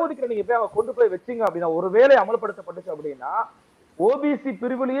ஒரு இடஒதுக்கீடு நீங்க போய் கொண்டு போய் வச்சீங்க அப்படின்னா, ஒருவேளை அமல்படுத்தப்பட்டுச்சு அப்படின்னா ஓபிசி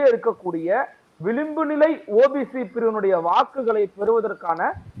பிரிவிலேயே இருக்கக்கூடிய விளிம்பு நிலை ஓபிசி பிரிவினுடைய வாக்குகளை பெறுவதற்கான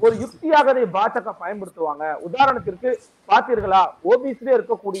ஒரு யுக்தியாக அதை பாஜக பயன்படுத்துவாங்க. உதாரணத்திற்கு பாத்தீர்களா, ஓபிசிலே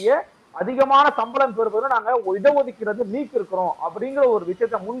இருக்கக்கூடிய அதிகமான சம்பளம் பெறுவதும் நாங்க இடஒதுக்கீடு நீக்கி இருக்கிறோம் அப்படிங்கிற ஒரு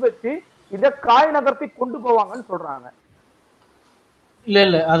விஷயத்தை முன்வச்சு இதை காய் நகர்த்தி கொண்டு போவாங்கன்னு சொல்றாங்க.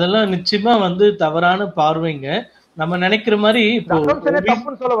 இல்ல அதெல்லாம் நிச்சயமா வந்து தவறான பார்வைங்க. நம்ம நினைக்கிற மாதிரி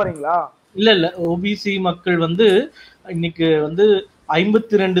தப்புன்னு சொல்ல வரீங்களா? இல்ல ஓபிசி மக்கள் வந்து இன்னைக்கு வந்து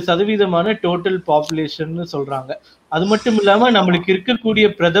 52% டோட்டல் பாப்புலேஷன் சொல்றாங்க. அது மட்டும் இல்லாம நம்மளுக்கு இருக்கக்கூடிய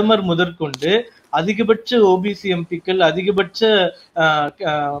பிரதமர் முதற்கொண்டு அதிகபட்ச ஓபிசி எம்பிக்கள், அதிகபட்ச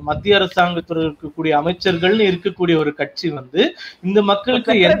மத்திய அரசாங்கத்தில் இருக்கக்கூடிய அமைச்சர்கள்னு இருக்கக்கூடிய ஒரு கட்சி வந்து இந்த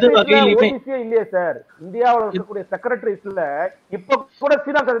மக்களுக்கு எந்த வகையிலுமே இல்லையே சார். இந்தியாவில் இருக்கக்கூடிய செக்ரட்டரிஸ்ல இப்ப கூட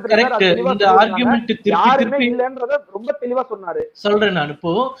இந்த ஆர்குமெண்ட் திருப்பி இல்லன்றத ரொம்ப தெளிவா சொன்னாரு. சொல்றேன் நான்.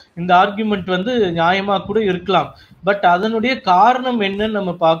 இப்போ இந்த ஆர்குமெண்ட் வந்து நியாயமா கூட இருக்கலாம். பட் அதனுடைய காரணம் என்னன்னு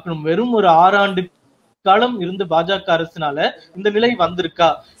நம்ம பார்க்கணும். வெறும் ஒரு 6 ஆண்டு காலம் இருந்த பாஜக அரசுனால இந்த நிலை வந்திருக்கா?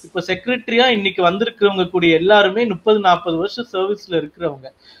 இப்ப செக்ரட்டரியா இன்னைக்கு வந்திருக்கிறவங்க கூடிய எல்லாருமே 30-40 வருஷம் சர்வீஸ்ல இருக்கிறவங்க.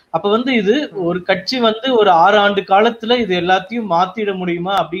 அப்ப வந்து இது ஒரு கட்சி வந்து ஒரு 6 ஆண்டு காலத்துல இது எல்லாத்தையும் மாத்திட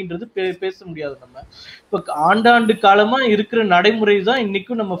முடியுமா அப்படின்றது பேச முடியாது. நம்ம இப்ப ஆண்டாண்டு காலமா இருக்கிற நடைமுறை தான்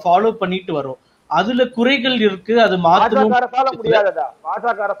இன்னைக்கும் நம்ம ஃபாலோ பண்ணிட்டு வரோம். அதுல குறைகள் இருக்கு, அது மாற்றணும்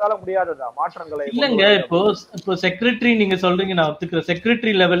மாற்றங்களை இல்லங்க. இப்போ செக்ரட்டரி நீங்க சொல்றீங்க, நான் ஒத்துக்கிறேன்.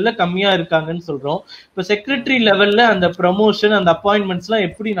 செக்ரட்டரி லெவல்ல கம்மியா இருக்காங்கன்னு சொல்றோம். இப்ப செக்ரட்டரி லெவல்ல அந்த ப்ரமோஷன் அந்த அப்பாயின்மெண்ட்ஸ் எல்லாம்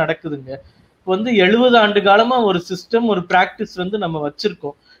எப்படி நடக்குதுங்க? இப்போ வந்து 70 ஆண்டு காலமா ஒரு சிஸ்டம், ஒரு பிராக்டிஸ் வந்து நம்ம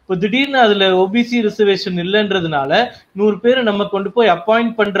வச்சிருக்கோம். இப்போ திடீர்னு அதுல ஓபிசி ரிசர்வேஷன் இல்லைன்றதுனால 100 பேரை நம்ம கொண்டு போய்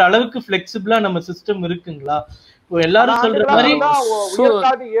அப்பாயிண்ட் பண்ற அளவுக்கு பிளெக்சிபிளா நம்ம சிஸ்டம் இருக்குங்களா? எல்லாரும் சொல்ற மாதிரி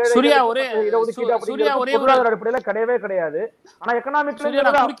அடிப்படையில கிடையவே கிடையாது. ஆனா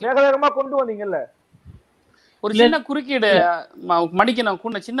எக்கனாமிக்ல வேகமா கொண்டு வந்தீங்கல்ல. ஒரு சின்ன குறுக்கீடு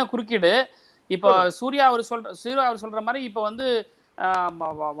மடிக்கணும், சின்ன குறுக்கீடு. இப்ப சூர்யா அவர் சொல்ற மாதிரி இப்ப வந்து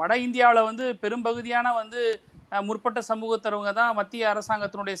வட இந்தியாவில வந்து பெரும்பகுதியான வந்து முற்பட்ட சமூகத்தவங்க தான் மத்திய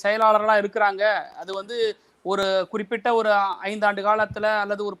அரசாங்கத்தினுடைய செயலாளர்களாக இருக்கிறாங்க. அது வந்து ஒரு குறிப்பிட்ட ஒரு 5 ஆண்டு காலத்தில்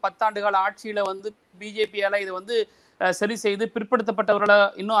அல்லது ஒரு 10 ஆண்டு கால ஆட்சியில் வந்து பிஜேபியால் இது வந்து சரி செய்து பிற்படுத்தப்பட்டவர்களை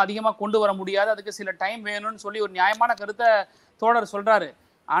இன்னும் அதிகமாக கொண்டு வர முடியாது, அதுக்கு சில டைம் வேணும்னு சொல்லி ஒரு நியாயமான கருத்தை தோழர் சொல்கிறாரு.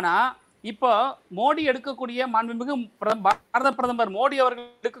 ஆனால் இப்போ மோடி எடுக்கக்கூடிய மாண்புமிகு பாரத பிரதமர் மோடி அவர்கள்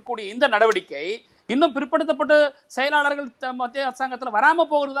எடுக்கக்கூடிய இந்த நடவடிக்கை இன்னும் பிற்படுத்தப்பட்ட செயலாளர்கள் மத்திய அரசாங்கத்தில் வராம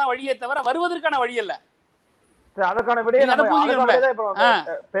போகிறது தான் வழியே தவிர வருவதற்கான வழி அல்ல. அதற்கான விடையை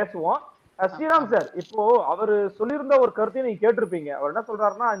பேசுவோம். ஸ்ரீராம் சார், இப்போ அவரு சொல்லியிருந்த ஒரு கருத்தையும் நீங்க கேட்டிருப்பீங்க. அவர் என்ன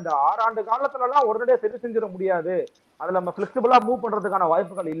சொல்றாருன்னா, இந்த 6 ஆண்டு காலத்துல எல்லாம் உடனடியே சரி செஞ்சிட முடியாது, அதுல நம்ம பிளெக்சிபிளா மூவ் பண்றதுக்கான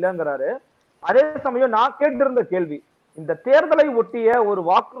வாய்ப்புகள் இல்லைங்கிறாரு. அதே சமயம் நான் கேட்டிருந்த கேள்வி, இந்த தேர்தலை ஒட்டிய ஒரு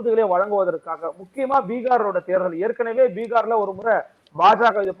வாக்குறுதிகளை வழங்குவதற்காக முக்கியமா பீகாரோட தேர்தல், ஏற்கனவே பீகார்ல ஒரு முறை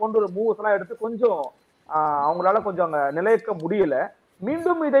பாஜக இது போன்ற ஒரு மூவ்ஸ் எல்லாம் எடுத்து கொஞ்சம் அவங்களால கொஞ்சம் அங்க நிலைக்க முடியல.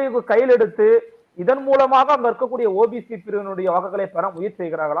 மீண்டும் இதை கையில் எடுத்து இதன் மூலமாக அங்க இருக்கக்கூடிய ஓபிசி பிரிவினுடைய வாக்குகளை பெற முயற்சி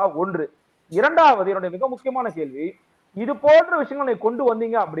செய்கிறார்களா? ஒன்று. இரண்டாவது, என்னுடைய மிக முக்கியமான கேள்வி, இது போன்ற விஷயங்களை கொண்டு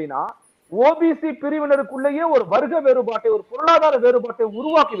வந்தீங்க அப்படின்னா ஓபிசி பிரிவினருக்குள்ளேயே ஒரு வர்க்க வேறுபாட்டை, ஒரு பொருளாதார வேறுபாட்டை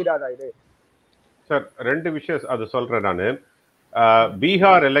உருவாக்கி விடாதா இது? சார், 2 விஷயம் அது சொல்றேன் நானு.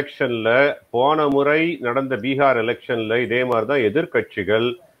 பீகார் எலெக்ஷன்ல, போன முறை நடந்த பீகார் எலெக்ஷன்ல இதே மாதிரிதான் எதிர்கட்சிகள்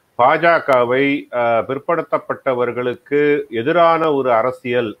பாஜகவை பிற்படுத்தப்பட்டவர்களுக்கு எதிரான ஒரு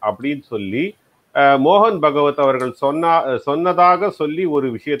அரசியல் அப்படின்னு சொல்லி மோகன் பகவத் அவர்கள் சொன்னதாக சொல்லி ஒரு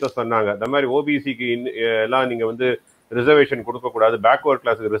விஷயத்த சொன்னாங்க. இந்த மாதிரி ஓபிசிக்கு எல்லாம் நீங்க வந்து ரிசர்வேஷன் கொடுக்கக்கூடாது, பேக்வர்ட்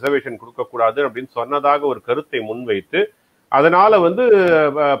கிளாஸுக்கு ரிசர்வேஷன் கொடுக்கக்கூடாது அப்படின்னு சொன்னதாக ஒரு கருத்தை முன்வைத்து அதனால வந்து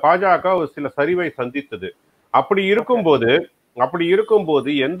பாஜக சில சரிவை சந்தித்தது. அப்படி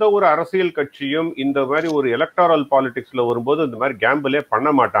இருக்கும்போது எந்த ஒரு அரசியல் கட்சியும் இந்த மாதிரி ஒரு எலக்டோரல் பாலிடிக்ஸ்ல வரும்போது இந்த மாதிரி கேம்பிளே பண்ண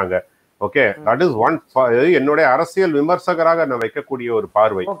மாட்டாங்க. Okay, that is one. என்னுடைய அரசியல் விமர்சகராக நான் வைக்கக்கூடிய ஒரு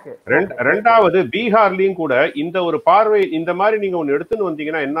பார்வை. ரெண்டாவது, பீகார்லயும் கூட இந்த ஒரு பார்வை, இந்த மாதிரி நீங்க ஒன்னு எடுத்துன்னு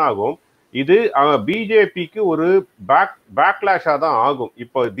வந்தீங்கன்னா என்ன ஆகும், இது பிஜேபிக்கு ஒரு பேக்லாஷா தான் ஆகும்.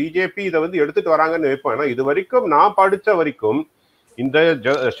 இப்போ பிஜேபி இதை வந்து எடுத்துட்டு வராங்கன்னு வைப்போம். ஏன்னா இது வரைக்கும் நான் படிச்ச வரைக்கும் இந்த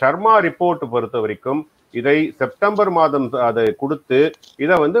ஷர்மா ரிப்போர்ட் பொறுத்த வரைக்கும் இதை செப்டம்பர் மாதம் அதை கொடுத்து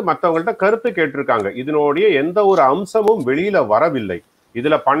இதை வந்து மற்றவங்கள்ட்ட கருத்து கேட்டிருக்காங்க. இதனுடைய எந்த ஒரு அம்சமும் வெளியில வரவில்லை.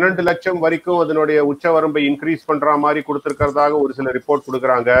 இதுல 12 லட்சம் வரைக்கும் அதனுடைய உச்சவரம்பை இன்க்ரீஸ் பண்ற மாதிரி கொடுத்திருக்கிறதாக ஒரு சில ரிப்போர்ட்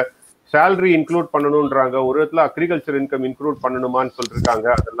கொடுக்குறாங்க. சேலரி இன்க்ளூட் பண்ணணும்ன்றாங்க, ஒரு இடத்துல அக்ரிகல்ச்சர் இன்கம் இன்க்ளூட் பண்ணணுமான்னு சொல்லிருக்காங்க.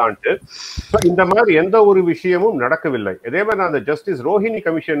 அதெல்லாம்ட்டு இந்த மாதிரி எந்த ஒரு விஷயமும் நடக்கவில்லை. இதே மாதிரி நான் அந்த ஜஸ்டிஸ் ரோஹிணி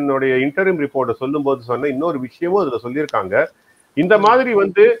கமிஷனுடைய இன்டரிம் ரிப்போர்ட்டை சொல்லும் போது சொன்ன இன்னொரு விஷயமும் அதுல சொல்லியிருக்காங்க. இந்த மாதிரி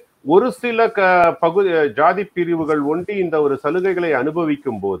வந்து ஒரு சில ஜாதி பிரிவுகள் ஒண்டி இந்த ஒரு சலுகைகளை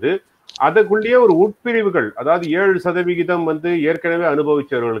அனுபவிக்கும் போது அதுக்குள்ளேயே ஒரு உட்பிரிவுகள், அதாவது 7% வந்து ஏற்கனவே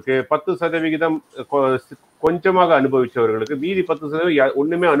அனுபவிச்சவர்களுக்கு, 10% கொஞ்சமாக அனுபவிச்சவர்களுக்கு, மீதி 10%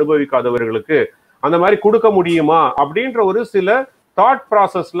 ஒண்ணுமே அனுபவிக்காதவர்களுக்கு அந்த மாதிரி கொடுக்க முடியுமா அப்படின்ற ஒரு சில தாட்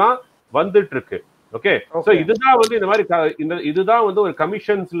ப்ராசஸ்லாம் வந்துட்டு இருக்கு. ஓகே, சோ இதுதான் வந்து இந்த மாதிரி இதுதான் வந்து ஒரு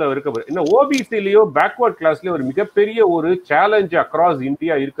கமிஷன்ஸ்ல இருக்க. இன்னும் ஓபிசிலயோ பேக்வர்ட் கிளாஸ்லயோ ஒரு மிகப்பெரிய ஒரு சேலஞ்ச் அக்ராஸ்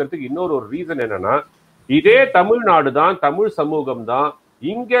இந்தியா இருக்கிறதுக்கு இன்னொரு ரீசன் என்னன்னா, இதே தமிழ்நாடு தான், தமிழ் சமூகம் தான்,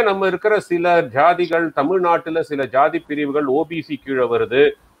 இங்க நம்ம இருக்கிற சில ஜாதிகள், தமிழ்நாட்டுல சில ஜாதி பிரிவுகள் ஓபிசி கீழே வருது,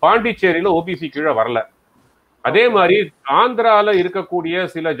 பாண்டிச்சேரியில ஓபிசி கீழே வரல. அதே மாதிரி ஆந்திரால இருக்கக்கூடிய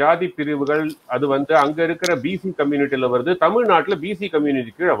சில ஜாதி பிரிவுகள் அது வந்து அங்க இருக்கிற பிசி கம்யூனிட்டியில வருது, தமிழ்நாட்டுல பிசி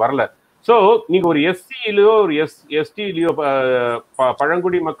கம்யூனிட்டி கீழே வரல. சோ நீங்க ஒரு எஸ்சிலயோ ஒரு எஸ்டிலயோ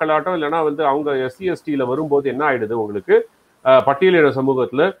பழங்குடி மக்களாட்டம் இல்லைன்னா வந்து அவங்க எஸ்சி எஸ்டியில வரும்போது என்ன ஆயிடுது, உங்களுக்கு பட்டியலின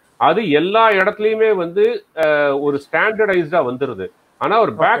சமூகத்துல அது எல்லா இடத்துலயுமே வந்து ஒரு ஸ்டாண்டர்டைஸ்டா வந்துருது. ஆனா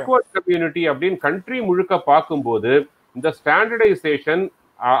ஒரு பேக்வர்ட் கம்யூனிட்டி அப்படின்னு கண்ட்ரி முழுக்க பார்க்கும்போது இந்த ஸ்டாண்டர்டைசேஷன்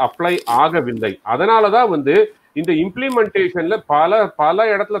அப்ளை ஆகவில்லை. அதனாலதான் வந்து இந்த இம்ப்ளிமெண்டேஷன்ல பல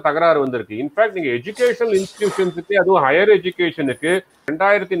இடத்துல தகராறு வந்திருக்கு. இன்ஃபேக்ட் நீங்க எஜுகேஷனல் இன்ஸ்டிடியூஷன்ஸுக்கு, அதுவும் ஹையர் எஜுகேஷனுக்கு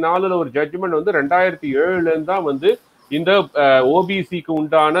 2004 ஒரு ஜட்ஜ்மெண்ட் வந்து 2007 தான் வந்து இந்த ஓபிசிக்கு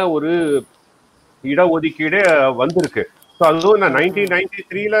உண்டான ஒரு இடஒதுக்கீடே வந்திருக்கு. ஸோ அதுவும் நான்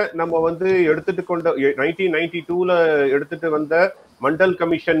 1993ல நம்ம வந்து எடுத்துட்டு கொண்ட 1992ல எடுத்துட்டு வந்த மண்டல்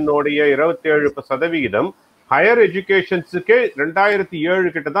கமிஷனோடைய 27% ஹையர் எஜுகேஷன்ஸுக்கே 2007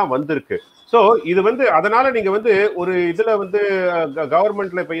 கிட்ட தான் வந்திருக்கு. ஸோ இது வந்து அதனால நீங்க வந்து ஒரு இதுல வந்து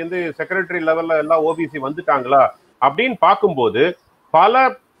கவர்மெண்ட்ல இப்ப வந்து செக்ரட்டரி லெவல்ல எல்லாம் ஓபிசி வந்துட்டாங்களா அப்படின்னு பார்க்கும்போது பல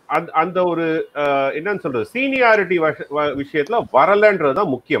அந்த ஒரு என்னன்னு சொல்றது சீனியாரிட்டி விஷயத்துல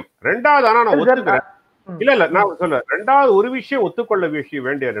வரலன்றதுதான் முக்கியம். ரெண்டாவது, ஆனா நான் ஒத்துக்கிறேன், இல்ல நான் சொல்றேன், ரெண்டாவது ஒரு விஷயம் ஒத்துக்கொள்ள விஷயம்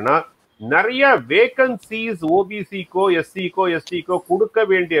வேண்டியதுன்னா, நிறைய வேகன்சிஸ் ஓபிசிக்கோ எஸ்சிக்கோ எஸ்டிக்கோ கொடுக்க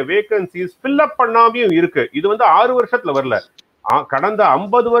வேண்டிய வேகன்சிஸ் ஃபில் அப் பண்ணாமையும் இருக்கு. இது வந்து 6 வருஷத்துல வரல. கடந்த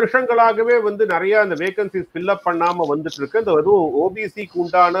 50 வருஷங்களாகவே வந்து நிறைய அந்த வேகன்சிஸ் ஃபில்அப் பண்ணாம வந்துட்டு இருக்கு. இந்த ஓபிசிக்கு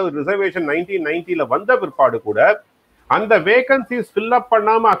உண்டான ரிசர்வேஷன் 1990ல வந்த பிற்பாடு கூட அந்த வேகன்சிஸ் ஃபில்அப்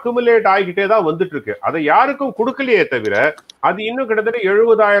பண்ணாம அக்குமுலேட் ஆகிட்டே தான் வந்துட்டு இருக்கு. அதை யாருக்கும் கொடுக்கலையே தவிர அது இன்னும் கிட்டத்தட்ட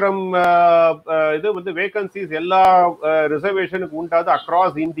 70,000 இது வந்து வேகன்சிஸ் எல்லா ரிசர்வேஷனுக்கு உண்டாது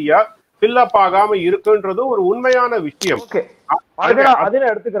அக்ராஸ் இந்தியா ஃபில்அப் ஆகாம இருக்குன்றது ஒரு உண்மையான விஷயம். அதை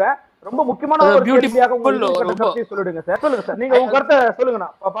எடுத்துக்கிறேன். ரொம்ப முக்கியமான ஒரு கேள்வியாக சொல்லிடுங்க சார். சொல்லுங்க சார், நீங்க உங்க கருத்தை சொல்லுங்க.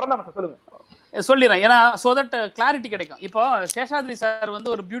 பரந்தாமன் சொல்லுங்க. சொல்லிடுறேன், ஏன்னா சோ தட் கிளாரிட்டி கிடைக்கும். இப்போ சேஷாத்ரி சார் வந்து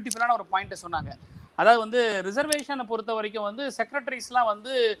ஒரு பியூட்டிஃபுல்லான ஒரு பாயிண்ட் சொன்னாங்க. அதாவது வந்து ரிசர்வேஷனை பொறுத்த வரைக்கும் வந்து செக்ரட்டரிஸ்லாம்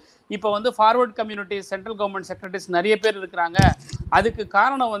வந்து இப்போ வந்து forward community central government secretaries நிறைய பேர் இருக்கிறாங்க. அதுக்கு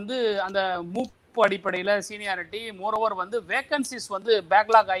காரணம் வந்து அந்த மூப்பு அடிப்படையில் சீனியாரிட்டி, மோரோவர் வந்து வேகன்சிஸ் வந்து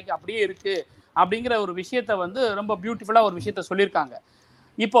பேக்லாக் ஆகி அப்படியே இருக்கு அப்படிங்கிற ஒரு விஷயத்த வந்து ரொம்ப பியூட்டிஃபுல்லாக ஒரு விஷயத்த சொல்லியிருக்காங்க.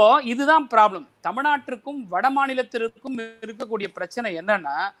 இப்போ இதுதான் ப்ராப்ளம். தமிழ்நாட்டிற்கும் வட மாநிலத்திற்கும் இருக்கக்கூடிய பிரச்சனை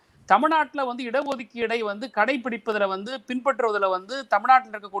என்னன்னா, தமிழ்நாட்டில் வந்து இடஒதுக்கீடை வந்து கடைபிடிப்பதில் வந்து பின்பற்றுவதில் வந்து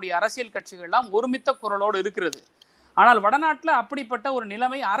தமிழ்நாட்டில் இருக்கக்கூடிய அரசியல் கட்சிகள்லாம் ஒருமித்த குரலோடு இருக்கிறது. ஆனால் வடநாட்டில் அப்படிப்பட்ட ஒரு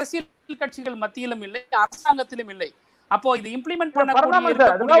நிலைமை அரசியல் கட்சிகள் மத்தியிலும் இல்லை, அரசாங்கத்திலும் இல்லை. அப்போ இது இம்ப்ளிமெண்ட் பண்ண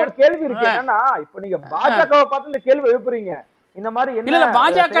கேள்வி இருக்கு. என்னன்னா இப்ப நீங்க பாஜகவை பார்த்து இந்த கேள்வி எழுப்புறீங்க. இந்த மாதிரி இல்ல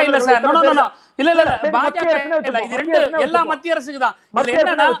பாஜக இல்ல சார், நோ நோ நோ இல்ல பாஜக இல்ல, இது ரெண்டு எல்லா மத்திய அரசுக்கு தான். இது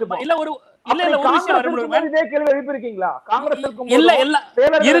என்னன்னா இல்ல ஒரு இல்ல இல்ல ஒரு விஷயம் இதே கேள்வி எழுப்பிருக்கீங்களா? காங்கிரஸ் இல்ல இல்ல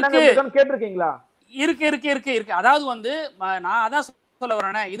இருக்கு கேட்டிருக்கீங்களா? இருக்கு இருக்கு இருக்கு இருக்கு. அதாவது வந்து நான் அதான் சொல்ல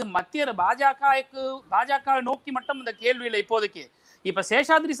வரேனே, இது மத்திய பாஜக நோக்கி மட்டும் இந்த கேள்வி இல்லை இப்போதைக்கு. இப்ப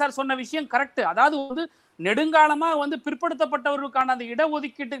சேஷாத்ரி சார் சொன்ன விஷயம் கரெக்ட். அதாவது வந்து நெடுங்காலமா வந்து பிற்படுத்தப்பட்டவர்களுக்கான அந்த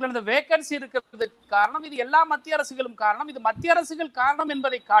இடஒதுக்கீட்டுகள் அந்த வேகன்சி இருக்கிறதுக்கு காரணம் இது எல்லா மத்திய அரசுகளும் காரணம். இது மத்திய அரசுகள் காரணம்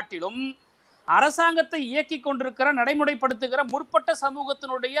என்பதை காட்டிலும் அரசாங்கத்தை இயக்கி கொண்டிருக்கிற நடைமுறைப்படுத்துகிற முற்பட்ட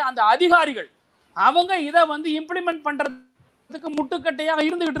சமூகத்தினுடைய அந்த அதிகாரிகள் அவங்க இதை வந்து இம்ப்ளிமெண்ட் பண்றதுக்கு முட்டுக்கட்டையாக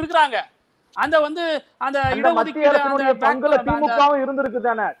இருந்துகிட்டு இருக்கிறாங்க. அந்த வந்து அந்த இடஒதுக்கீடு பங்குல திமுகவும் இருந்திருக்கு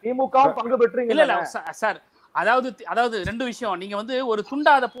தானே, திமுகவும் பங்கு பெற்றீங்க. இல்ல இல்ல சார், அதாவது ரெண்டு விஷயம். நீங்க வந்து ஒரு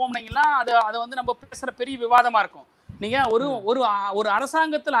துண்டா அதை போனீங்கன்னா அதை வந்து நம்ம பேசுற பெரிய விவாதமா இருக்கும். நீங்க ஒரு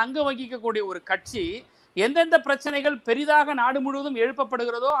அரசாங்கத்தில் அங்க வகிக்கக்கூடிய ஒரு கட்சி எந்தெந்த பிரச்சனைகள் பெரிதாக நாடு முழுவதும்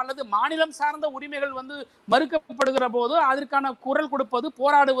எழுப்பப்படுகிறதோ அல்லது மாநிலம் சார்ந்த உரிமைகள் வந்து மறுக்கப்படுகிற போதோ அதற்கான குரல் கொடுப்பது,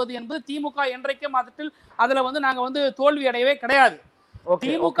 போராடுவது என்பது திமுக என்றைக்கும் அதுல வந்து நாங்க வந்து தோல்வி அடையவே கிடையாது.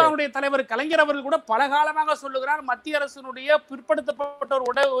 திமுகவுடைய தலைவர் கலைஞர் அவர்கள் கூட பல காலமாக சொல்லுகிறார், மத்திய அரசினுடைய பிற்படுத்தப்பட்ட ஒரு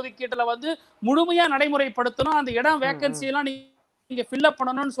இடஒதுக்கீட்டுல வந்து முழுமையா நடைமுறைப்படுத்தணும், அந்த இடம் வேகன்சி எல்லாம் நீங்க ஃபில்அப்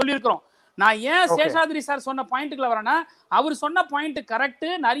பண்ணணும்னு சொல்லியிருக்கிறோம். நான் ஏன் சேஷாத்ரி சார் சொன்ன பாயிண்ட்டுக்குள்ள வரேன்னா, அவர் சொன்ன பாயிண்ட் கரெக்ட்.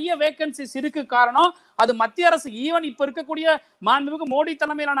 நிறைய வேகன்சிஸ் இருக்கு, காரணம் அது மத்திய அரசு ஈவன் இப்ப இருக்கக்கூடிய மாண்புமிகு மோடி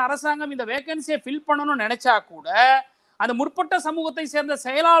தலைமையிலான அரசாங்கம் இந்த வேகன்சியை ஃபில் பண்ணணும்னு நினைச்சா கூட அந்த முற்பட்ட சமூகத்தை சேர்ந்த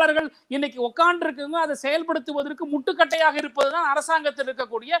செயலாளர்கள் இன்னைக்கு உட்கார்ந்து இருக்குங்க, அதை செயல்படுத்துவதற்கு முட்டுக்கட்டையாக இருப்பதுதான் அரசாங்கத்தில்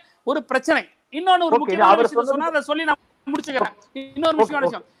இருக்கக்கூடிய ஒரு பிரச்சனை. இன்னொன்னு ஒரு முக்கியமான விஷயம் சொன்னா அதை சொல்லி நான் முடிச்சுக்கிறேன். இன்னொரு முக்கியமான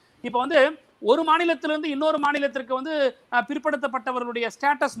விஷயம், இப்ப வந்து ஒரு மாநிலத்திலிருந்து இன்னொரு மாநிலத்திற்கு வந்து பிற்படுத்தப்பட்டவர்களுடைய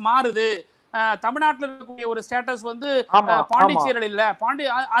ஸ்டேட்டஸ் மாறுது. தமிழ்நாட்டில் இருக்கக்கூடிய ஒரு ஸ்டேட்டஸ் வந்து பாண்டிச்சேரியில் இல்ல,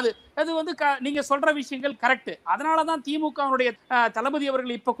 அது வந்து நீங்க சொல்ற விஷயங்கள் கரெக்ட். அதனாலதான் திமுகவுடைய தளபதி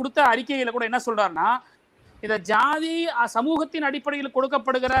அவர்கள் இப்ப கொடுத்த அறிக்கையில கூட என்ன சொல்றாருன்னா, இந்த ஜாதி சமூகத்தின் அடிப்படையில்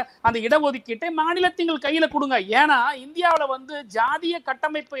கொடுக்கப்படுகிற அந்த இடஒதுக்கீட்டை மாநிலத்தின் கையில கொடுங்க. ஏன்னா இந்தியாவில் வந்து ஜாதிய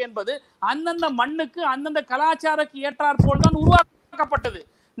கட்டமைப்பு என்பது அந்தந்த மண்ணுக்கு அந்தந்த கலாச்சாரக்கு ஏற்றாற் போல் தான் உருவாக்கப்பட்டது.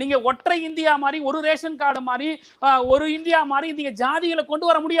 நீங்க ஒற்றை இந்தியா மாதிரி, ஒரு ரேஷன் கார்டு மாதிரி, ஒரு இந்தியா மாதிரி நீங்க ஜாதிகளை கொண்டு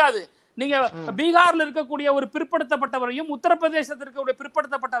வர முடியாது. நீங்க பீகார்ல இருக்கக்கூடிய ஒரு பிற்படுத்தப்பட்டவரையும் உத்தரப்பிரதேசத்தில் இருக்கக்கூடிய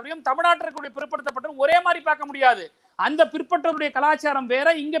பிற்படுத்தப்பட்டவரையும் தமிழ்நாட்டில் இருக்கக்கூடிய பிற்படுத்தப்பட்டவரையும் ஒரே மாதிரி பார்க்க முடியாது. அந்த பிற்பட்டவருடைய கலாச்சாரம் வேற,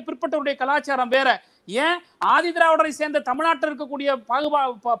 இங்க பிற்பட்டவருடைய கலாச்சாரம் வேற. ஏன் ஆதி திராவிடரை சேர்ந்த தமிழ்நாட்டில் இருக்கக்கூடிய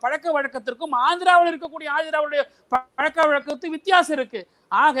பழக்க வழக்கத்திற்கும் ஆந்திராவில் இருக்கக்கூடிய ஆதி திராவிடைய பழக்க வழக்கத்துக்கு வித்தியாசம் இருக்கு.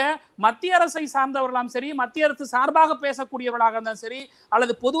 ஆக மத்திய அரசை சார்ந்தவர்களாம் சரி, மத்திய அரசு சார்பாக பேசக்கூடியவர்களாக இருந்தாலும் சரி,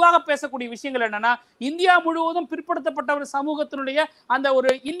 அல்லது பொதுவாக பேசக்கூடிய விஷயங்கள் என்னன்னா, இந்தியா முழுவதும் பிற்படுத்தப்பட்ட ஒரு சமூகத்தினுடைய அந்த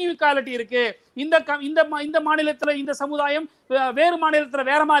ஒரு இன்இக்வாலிட்டி இருக்கு. இந்த மாநிலத்துல இந்த சமுதாயம் வேறு மாநிலத்துல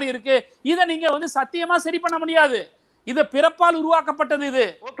வேற மாதிரி இருக்கு. இதை நீங்க வந்து சத்தியமா சரி பண்ண முடியாது. இது பிறப்பால் உருவாக்கப்பட்டது. இது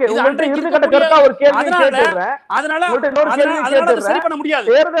சரி பண்ண முடியாது.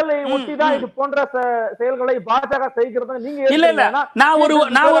 தேர்தலை ஒட்டிதான் இது போன்ற செயல்களை பாஜக செய்கிறது. நீங்க இல்ல நான்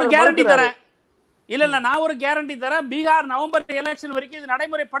ஒரு கேரண்டி தரேன். நான் ஒரு கேரண்டி தரேன், பீகார் நவம்பர் எலெக்ஷன் வரைக்கும் இது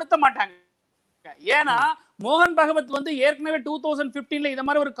நடைமுறைப்படுத்த மாட்டாங்க. ஏன்னா மோகன் பகவத் வந்து ஏற்கனவே 2015ல இந்த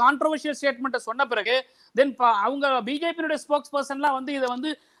மாதிரி ஒரு கான்ட்ரோவர்ஷியல் ஸ்டேட்மெண்ட் சொன்ன பிறகு தென் அவங்க பிஜேபியுடைய ஸ்போக்ஸ் பர்சன்லாம் வந்து இதை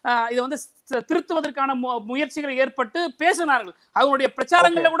வந்து திருத்துவதற்கான முயற்சிகளை ஏற்பட்டு பேசினார்கள். அவங்களுடைய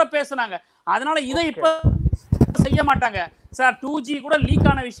பிரச்சாரங்கள்ல கூட பேசினாங்க. அதனால இதை இப்ப செய்ய மாட்டாங்க சார். 2G கூட லீக்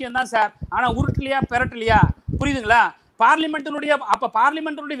ஆன விஷயம் தான் சார். ஆனா உருட்டலையா பெரட்டலையா, புரியுதுங்களா?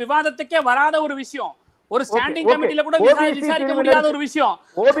 பார்லிமெண்டினுடைய விவாதத்துக்கே வராத ஒரு விஷயம், ஒரு ஸ்டாண்டிங் கமிட்டில கூட விசாரிக்க முடியாத ஒரு விஷயம்.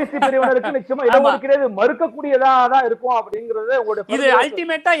 ஓபிசி பிரிவினருக்கு நிச்சயமா இடஒதுக்கீடு மறுக்கக்கூடியதா தான் இருக்கும் அப்படிங்கறது உங்களுடைய இது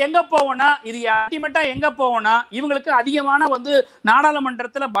அல்டிமேட்டா எங்க போவோம்னா இவங்களுக்கு அதிகமான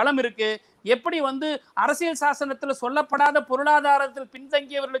நாடாளுமன்றத்துல பலம் இருக்கு. எப்படி அரசியல் சாசனத்துல சொல்லப்படாத பொருளாதாரத்தில்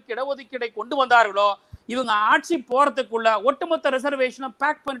பின்தங்கியவர்களுக்கு இடஒதுக்கீடை கொண்டு வந்தார்களோ, இவங்க ஆட்சி போறதுக்குள்ள ஒட்டுமொத்த ரிசர்வேஷனும்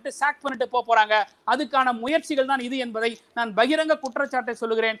பேக் பண்ணிட்டு சாக் பண்ணிட்டு போறாங்க. அதுக்கான முயற்சிகள் தான் இது என்பதை நான் பகிரங்க குற்றச்சாட்டை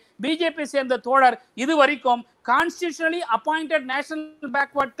சொல்லுகிறேன். பிஜேபி சேர்ந்த தோழர் இதுவரைக்கும் constitutionally appointed national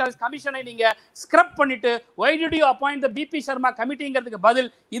backward class கமிஷனை நீங்க ஸ்கிரப் பண்ணிட்டு why did you appoint the BP Sharma கமிட்டிங்கிறதுக்கு பதில்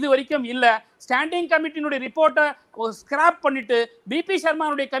இது வரைக்கும் இல்ல. ஸ்டாண்டிங் கமிட்டினுடைய ரிப்போர்ட்டை ஸ்கிராப் பண்ணிட்டு பிபி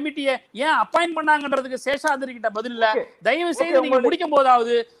சர்மாவுடைய கமிட்டியை ஏன் அப்பாயிண்ட் பண்ணாங்கன்றதுக்கு சேஷாதிரி கிட்ட பதில் இல்ல. தயவு செய்து நீங்க முடிக்கும்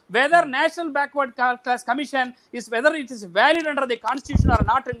போதாவது whether national backward class commission is whether it is valid under the constitution or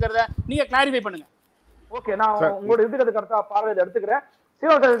not ங்கறத நீங்க கிளாரிஃபை பண்ணுங்க. ஓகே, நான் உங்களுடைய இறுதி கருத்தா பார்வையில எடுத்துக்கிறேன்.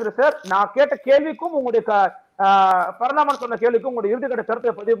 சிவசேகர் சார், நான் கேட்ட கேள்விக்கும் உங்களுடைய பரந்தாமன் சொன்ன கேள்விக்கும் உங்களுடைய இறுதி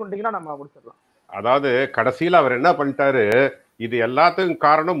கருத்தை பதிவு பண்ணிட்டீங்கன்னா நம்ம முடிச்சிடலாம். அதாவது கடைசியில் அவர் என்ன பண்ணிட்டாரு, இது எல்லாத்துக்கும்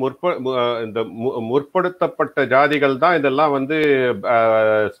காரணம் இந்த முற்படுத்தப்பட்ட ஜாதிகள் தான் இதெல்லாம்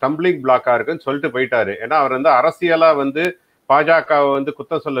ஸ்டம்பிளிங் பிளாக்கா இருக்குன்னு சொல்லிட்டு போயிட்டாரு. ஏன்னா அவர் அரசியலா பாஜகவை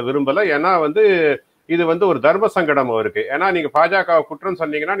குத்தம் சொல்ல விரும்பல. ஏன்னா இது ஒரு தர்ம சங்கடம் அவருக்கு. ஏன்னா நீங்க பாஜகவை குற்றம்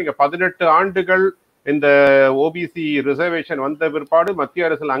சொன்னீங்கன்னா நீங்க 18 ஆண்டுகள் இந்த ஓபிசி ரிசர்வேஷன் வந்த பிற்பாடு மத்திய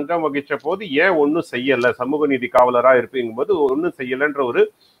அரசில் அங்கம் வகிச்ச போது ஏன் ஒன்னும் செய்யல, சமூக நீதி காவலரா இருப்பீங்கும் போது ஒன்னும் செய்யலன்ற ஒரு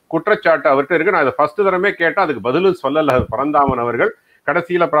குற்றச்சாட்டு அவர்கிட்ட இருக்கு. நான் அதை ஃபர்ஸ்ட் தரமே கேட்டா அதுக்கு பதிலும் சொல்லல பரந்தாமன் அவர்கள்.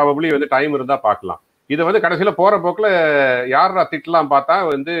 கடைசியில ப்ராபப்ளி டைம் இருந்தா பார்க்கலாம். இது கடைசியில போற போக்குல யாரா திட்டலாம் பார்த்தா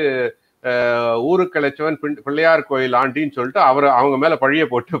ஊருக்கு அழைச்சவன் பிள்ளையார் கோயில் ஆண்டின்னு சொல்லிட்டு அவங்க மேல பழிய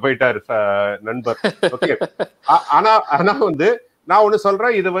போட்டு போயிட்டாரு நண்பர். ஓகே, ஆனா நான் ஒண்ணு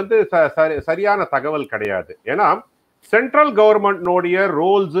சொல்றேன், இது சரியான தகவல் கிடையாது. ஏன்னா சென்ட்ரல் கவர்மெண்ட்னுடைய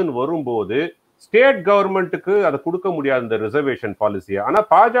ரோல்ஸ் வரும்போது ஸ்டேட் கவர்மெண்ட்டுக்கு அதை கொடுக்க முடியாது இந்த ரிசர்வேஷன் பாலிசியை. ஆனா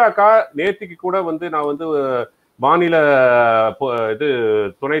பாஜக நேற்றுக்கு கூட நான் மாநில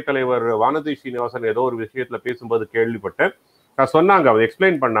துணைத் தலைவர் வானதி ஸ்ரீனிவாசன் ஏதோ ஒரு விஷயத்துல பேசும்போது கேள்விப்பட்டேன். சொன்னாங்க, அவங்க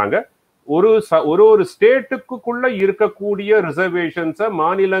எக்ஸ்பிளைன் பண்ணாங்க, ஒரு ஸ்டேட்டுக்குள்ள இருக்கக்கூடிய ரிசர்வேஷன்ஸை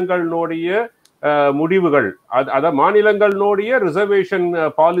மாநிலங்களுடைய முடிவுகள் அத மாநிலங்களுடைய ரிசர்வேஷன்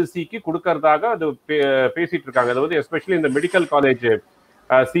பாலிசிக்கு கொடுக்கறதாக அது பேசிட்டு இருக்காங்க. அது எஸ்பெஷலி இந்த மெடிக்கல் காலேஜ்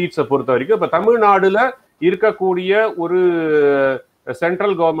சீட்ஸை பொறுத்த வரைக்கும் இப்ப தமிழ்நாடுல இருக்கக்கூடிய ஒரு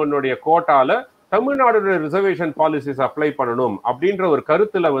central கவர்மெண்டோடைய கோட்டால Tamil Nadu reservation policies apply பண்ணணும் அப்படின்ற ஒரு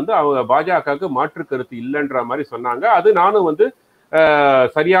கருத்துல அவங்க பாஜகவுக்கு மாற்று கருத்து இல்லைன்ற மாதிரி சொன்னாங்க. அது நானும்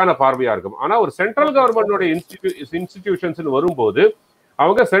சரியான பார்வையா இருக்கும். ஆனா ஒரு சென்ட்ரல் கவர்மெண்டோட இன்ஸ்டிடியூஷன்ஸ் வரும்போது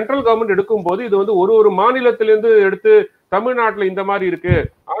அவங்க சென்ட்ரல் கவர்மெண்ட் எடுக்கும் போது இது ஒரு மாநிலத்திலிருந்து எடுத்து தமிழ்நாட்டுல இந்த மாதிரி இருக்கு,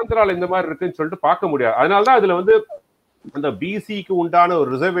 ஆந்திரால இந்த மாதிரி இருக்குன்னு சொல்லிட்டு பார்க்க முடியாது. அதனாலதான் அதுல அந்த பிசிக்கு உண்டான ஒரு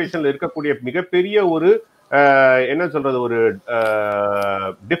ரிசர்வேஷன்ல இருக்கக்கூடிய மிகப்பெரிய ஒரு என்ன சொல்றது ஒரு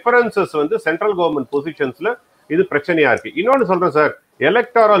டிஃபரன்சஸ் சென்ட்ரல் கவர்மெண்ட் பொசிஷன்ஸ்ல இது பிரச்சனையா இருக்கு. இன்னொன்னு சொல்றேன் சார்,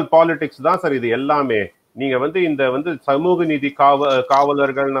 எலக்டோரல் பாலிடிக்ஸ் தான் சார் இது எல்லாமே. நீங்க இந்த சமூக நீதி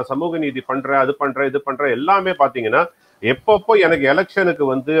காவலர்கள், நான் சமூக நீதி பண்றேன், அது பண்றேன், இது பண்றேன் எல்லாமே பாத்தீங்கன்னா எப்பப்போ எனக்கு எலெக்ஷனுக்கு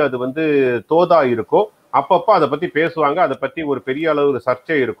அது தோதா இருக்கோ அப்பப்போ அதை பத்தி பேசுவாங்க. அதை பத்தி ஒரு பெரிய அளவு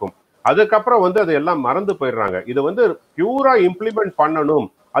சர்ச்சை இருக்கும். அதுக்கப்புறம் அது எல்லாம் மறந்து போயிடுறாங்க. இது பியூரா இம்ப்ளிமெண்ட் பண்ணணும்,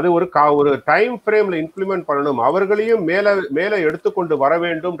 அது ஒரு டைம் ஃப்ரேம்ல இம்ப்ளிமெண்ட் பண்ணணும், அவர்களையும் மேல எடுத்துக்கொண்டு வர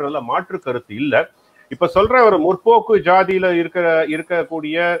வேண்டும்ன்றதுல மாற்று கருத்து இல்ல. இப்ப சொல்ற ஒரு முற்போக்கு ஜாதியில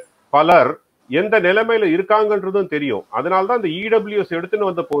இருக்கக்கூடிய பலர் எந்த நிலைமையில இருக்காங்கன்றதும் தெரியும். அதனாலதான் இந்த இடபிள்யூஎஸ் எடுத்துன்னு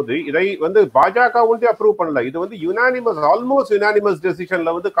வந்த போது இதை பாஜக அப்ரூவ் பண்ணல. இது யுனானிமஸ், ஆல்மோஸ்ட் யுனானிமஸ்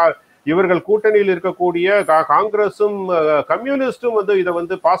டெசிஷன்ல இவர்கள் கூட்டணியில் இருக்கக்கூடிய காங்கிரஸும் கம்யூனிஸ்டும்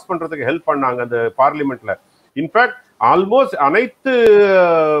இதை பாஸ் பண்றதுக்கு ஹெல்ப் பண்ணாங்க அந்த பார்லிமெண்ட்ல. இன்ஃபேக்ட் ஆல்மோஸ்ட் அனைத்து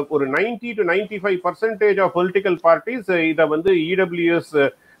ஒரு 90 to 95% ஆஃப் பொலிட்டிக்கல் பார்ட்டிஸ் இதை இடபிள்யூஎஸ்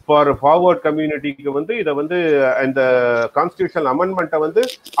ஃபார் ஃபார்வர்ட் கம்யூனிட்டிக்கு இதை இந்த கான்ஸ்டிடியூஷனல் அமெண்ட்மெண்ட்டை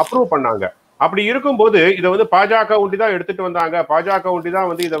அப்ரூவ் பண்ணாங்க. அப்படி இருக்கும்போது இதை பாஜக ஒண்டிதான் எடுத்துட்டு வந்தாங்க, பாஜக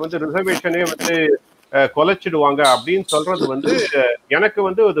ஒண்டிதான் இதை ரிசர்வேஷனே கொலைச்சிடுவாங்க அப்படின்னு சொல்றது எனக்கு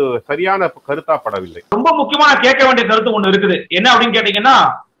அது சரியான கருத்தா படவில்லை. ரொம்ப முக்கியமான கேட்க வேண்டிய கருத்து ஒண்ணு இருக்குது. என்ன அப்படின்னு கேட்டீங்கன்னா,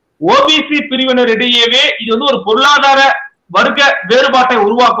 ஓபிசி பிரிவினர் இடையவே இது ஒரு பொருளாதார வர்க்க வேறுபாட்டை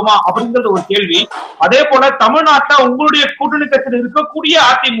உருவாக்குமா அப்படிங்கிறது ஒரு கேள்வி. அதே போல தமிழ்நாட்டில் உங்களுடைய கூட்டணி கட்சியில் இருக்கக்கூடிய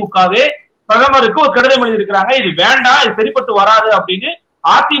அதிமுகவே பிரதமருக்கு ஒரு கடிதம் எழுதியிருக்கிறாங்க, இது வேண்டாம், இது சரிப்பட்டு வராது அப்படின்னு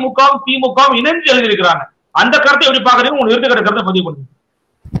அதிமுகவும் திமுகவும் இணைந்து எழுதியிருக்கிறாங்க. அந்த கருத்தை எப்படி பாக்குறீங்க? உங்களுக்கு இறுதி கருத்தை பதிவு பண்ணுங்க.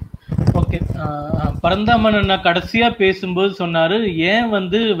 ஓகே, பரந்தாமன் கடைசியா பேசும்போது சொன்னாரு ஏன்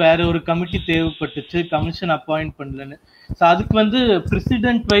வேற ஒரு கமிட்டி தேவைப்பட்டுச்சு, கமிஷன் அப்பாயிண்ட் பண்ணலன்னு. அதுக்கு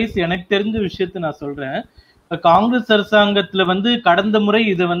பிரசிடென்ட் வைஸ் எனக்கு தெரிஞ்ச விஷயத்த நான் சொல்றேன். காங்கிரஸ் அரசாங்கத்துல வந்து கடந்த முறை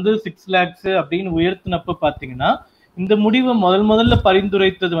இதை வந்து 6 lakhs அப்படின்னு உயர்த்தினப்ப பாத்தீங்கன்னா இந்த முடிவை முதல்ல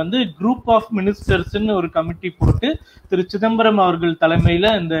பரிந்துரைத்தது வந்து குரூப் ஆஃப் மினிஸ்டர்ஸ்ன்னு ஒரு கமிட்டி போட்டு திரு சிதம்பரம் அவர்கள்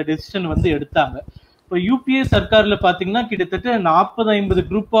தலைமையில இந்த டெசிஷன் வந்து எடுத்தாங்க. இப்போ யூபிஏ சர்க்கார்ல பாத்தீங்கன்னா கிட்டத்தட்ட 40-50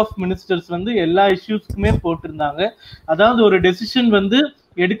 குரூப் ஆஃப் மினிஸ்டர்ஸ் வந்து எல்லா இஷ்யூஸ்க்குமே போட்டிருந்தாங்க. அதாவது ஒரு டெசிஷன் வந்து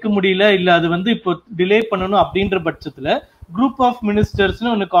எடுக்க முடியல, இல்ல அது வந்து இப்போ டிலே பண்ணணும் அப்படின்ற பட்சத்துல குரூப் ஆஃப்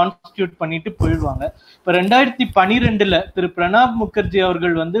மினிஸ்டர்ஸ்னு ஒன்னு கான்ஸ்டிடியூட் பண்ணிட்டு போயிடுவாங்க. இப்ப 2012 திரு பிரணாப் முகர்ஜி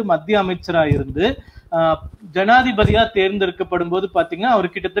அவர்கள் வந்து மத்திய அமைச்சரா இருந்து ஜனாதிபதியா தேர்ந்தெடுக்கப்படும் போது பாத்தீங்கன்னா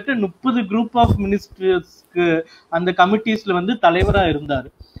அவர் கிட்டத்தட்ட 30 குரூப் ஆஃப் மினிஸ்டர்ஸ்க்கு அந்த கமிட்டிஸ்ல வந்து தலைவரா இருந்தாரு.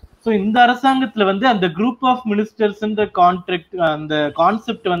 ஸோ இந்த அரசாங்கத்துல வந்து அந்த குரூப் ஆஃப் மினிஸ்டர்ஸ்ன்ற அந்த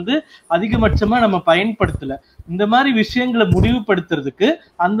கான்செப்ட் வந்து அதிகபட்சமா நம்ம பயன்படுத்தல. இந்த மாதிரி விஷயங்களை முடிவுபடுத்துறதுக்கு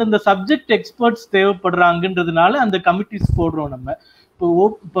அந்தந்த சப்ஜெக்ட் எக்ஸ்பர்ட்ஸ் தேவைப்படுறாங்கன்றதுனால அந்த கமிட்டிஸ் போடுறோம் நம்ம.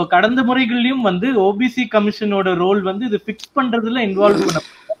 இப்போ கடந்த முறைகள்லயும் வந்து ஓபிசி கமிஷனோட ரோல் வந்து இது பிக்ஸ் பண்றதுல இன்வால்வ் பண்ண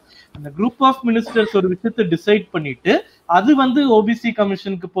அந்த குரூப் ஆஃப் மினிஸ்டர்ஸ் ஒரு விஷயத்தை டிசைட் பண்ணிட்டு அது வந்து ஓபிசி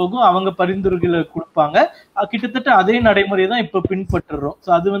கமிஷனுக்கு போகும், அவங்க பரிந்துரைகளை கொடுப்பாங்க. கிட்டத்தட்ட அதே நடைமுறையை தான் இப்ப பின்பற்றுறோம். ஸோ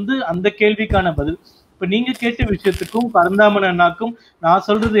அது வந்து அந்த கேள்விக்கான பதில். இப்ப நீங்க கேட்ட விஷயத்துக்கும் பரந்தாமன் அண்ணாக்கும் நான்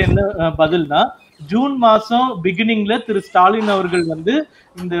சொல்றது என்ன பதில்னா, ஜூன் மாசம் பிகினிங்ல திரு ஸ்டாலின் அவர்கள் வந்து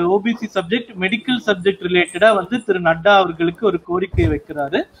இந்த ஓபிசி சப்ஜெக்ட் மெடிக்கல் சப்ஜெக்ட் ரிலேட்டடா வந்து திரு நட்டா அவர்களுக்கு ஒரு கோரிக்கை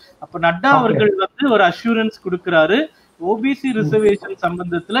வைக்கிறாரு. அப்ப நட்டா அவர்கள் வந்து ஒரு அஷூரன்ஸ் கொடுக்கிறாரு, ஓபிசி ரிசர்வேஷன்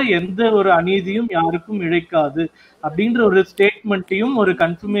சம்பந்தத்துல எந்த ஒரு அநீதியும் யாருக்கும் இழைக்காது அப்படின்ற ஒரு ஸ்டேட்மெண்ட்டையும் ஒரு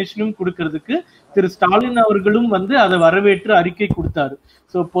கன்ஃபர்மேஷனும் கொடுக்கறதுக்கு திரு ஸ்டாலின் அவர்களும் வந்து அதை வரவேற்று அறிக்கை கொடுத்தாரு.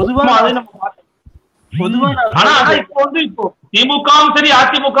 சோ பொதுவா இப்போ திமுகவும் சரி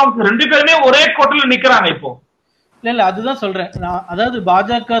அதிமுகவும் சரி 2 பேருமே ஒரே கோட்டில நிக்கிறாங்க. இப்போ இல்ல அதுதான் சொல்றேன் நான். அதாவது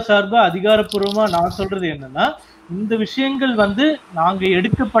பாஜக சார்பா அதிகாரப்பூர்வமா நான் சொல்றது என்னன்னா, இந்த விஷயங்கள் வந்து நாங்க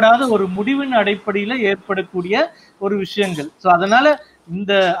எடுக்கப்படாத ஒரு முடிவின் அடிப்படையில ஏற்படக்கூடிய ஒரு விஷயங்கள். சோ அதனால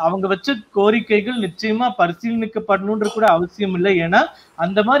இந்த அவங்க வச்ச கோரிக்கைகள் நிச்சயமா பரிசீலனிக்கப்படணும்ன்ற கூட அவசியம் இல்லை. ஏன்னா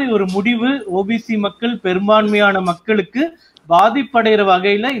அந்த மாதிரி ஒரு முடிவு ஓபிசி மக்கள் பெரும்பான்மையான மக்களுக்கு பாதிப்படைகிற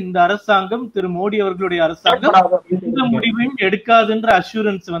வகையில இந்த அரசாங்கம், திரு மோடி அவர்களுடைய அரசாங்கம் எந்த முடிவையும் எடுக்காதுன்ற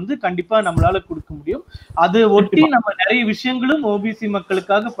அஷூரன்ஸ் வந்து கண்டிப்பா நம்மளால கொடுக்க முடியும். அது ஒட்டி நம்ம நிறைய விஷயங்களும் ஓபிசி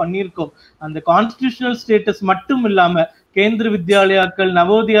மக்களுக்காக பண்ணியிருக்கோம். அந்த கான்ஸ்டிடியூஷனல் ஸ்டேட்டஸ் மட்டும் இல்லாம கேந்திர வித்யாலயாக்கள்,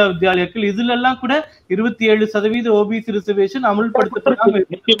 நவோதயா வித்யாலயாக்கள் இதுல எல்லாம் கூட 27% ஓபிசி ரிசர்வேஷன் அமல்படுத்தப்படாம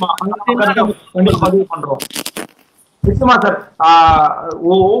பண்றோம். நிச்சயமா சார்,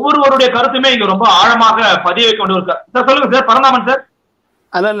 ஒவ்வொருவருடைய கருத்துமே இங்க ரொம்ப ஆழமாக பதிய வைக்க வேண்டிய சார். சொல்லுங்க சார் பரந்தாமன் சார்.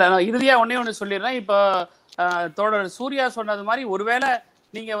 இல்ல நான் இறுதியா ஒண்ணு சொல்லிடுறேன். இப்போ தோழர் சூர்யா சொன்னது மாதிரி ஒருவேளை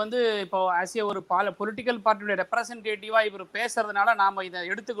நீங்க வந்து இப்போ ஆசிய ஒரு பொலிட்டிக்கல் பார்ட்டியோட ரெப்ரசன்டேட்டிவா இவர் பேசுறதுனால நாம இதை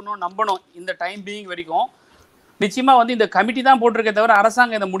எடுத்துக்கணும் நம்பணும். இந்த டைம் பீயிங் வரைக்கும் நிச்சயமா வந்து இந்த கமிட்டி தான் போட்டிருக்கே தவிர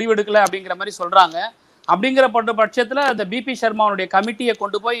அரசாங்கம் இதை முடிவெடுக்கல அப்படிங்கிற மாதிரி சொல்றாங்க. அப்படிங்கிற பட்சத்துல இந்த பிபி சர்மாவுடைய கமிட்டியை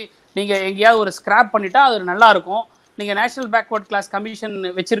கொண்டு போய் நீங்க எங்கேயாவது ஒரு ஸ்கிராப் பண்ணிட்டா அது நல்லா இருக்கும். நீங்க நேஷனல் பேக்வர்ட் கிளாஸ் கமிஷன்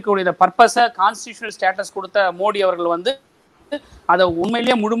வச்சிருக்கக்கூடிய பர்பஸை கான்ஸ்டிடியூஷனல் ஸ்டேட்டஸ் கொடுத்த மோடி அவர்கள் வந்து அதை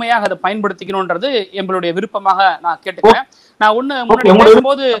உண்மையிலேயே முழுமையாக அதை பயன்படுத்திக்கணும்ன்றது எங்களுடைய விருப்பமாக நான் கேட்டுக்கிறேன். நான் முன்னாடி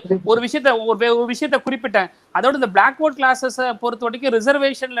பேசும்போது ஒரு விஷயத்த குறிப்பிட்டேன். அதோட இந்த பிளாக்வர்ட் கிளாஸஸ் பொறுத்த வரைக்கும்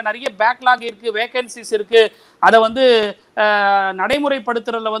ரிசர்வேஷன்ல நிறைய பேக்லாக் இருக்கு, வேகன்சிஸ் இருக்கு. அதை வந்து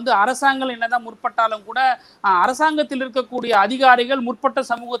நடைமுறைப்படுத்துறதுல வந்து அரசாங்கம் என்னதான் முற்பட்டாலும் கூட அரசாங்கத்தில் இருக்கக்கூடிய அதிகாரிகள் முற்பட்ட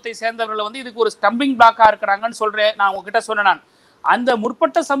சமூகத்தை சேர்ந்தவர்கள் வந்து இதுக்கு ஒரு ஸ்டம்பிங் பிளாக்கா இருக்கிறாங்கன்னு சொல்றேன். நான் உங்ககிட்ட சொன்னேன், அந்த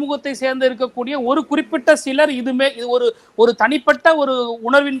முற்பட்ட சமூகத்தை சேர்ந்து இருக்கக்கூடிய ஒரு குறிப்பிட்ட சிலர் இது ஒரு தனிப்பட்ட ஒரு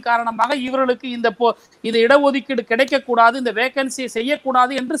உணர்வின் காரணமாக இவர்களுக்கு இந்த இடஒதுக்கீடு கிடைக்கக்கூடாது, இந்த வேகன்சியை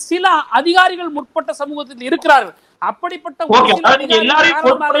செய்யக்கூடாது என்று சில அதிகாரிகள் முற்பட்ட சமூகத்தில் இருக்கிறார்கள். அப்படிப்பட்ட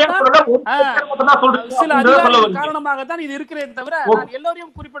சில அதிகாரிகள் காரணமாகத்தான் இது இருக்கிறேன் தவிர நான்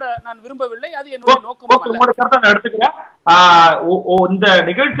எல்லோரையும் குறிப்பிட நான் விரும்பவில்லை. அது என்னுடைய நோக்கம். எடுத்துக்கிறேன். இந்த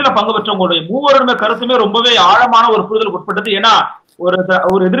நிகழ்ச்சியில பங்கு பெற்ற உங்களுடைய மூவருமே கருத்துமே ரொம்பவே ஆழமான ஒரு புரிதலுக்கு உட்பட்டது. ஏன்னா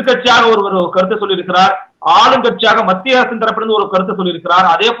ஒரு எதிர்கட்சியாக ஒரு கருத்தை சொல்லியிருக்கிறார், ஆளுங்கட்சியாக மத்திய அரசின் தரப்பிலிருந்து ஒரு கருத்தை சொல்லியிருக்கிறார்.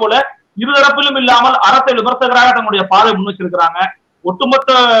 அதே போல இருதரப்பிலும் இல்லாமல் அரசை விமர்சகராக தங்களுடைய பார்வை முன் வச்சிருக்கிறாங்க.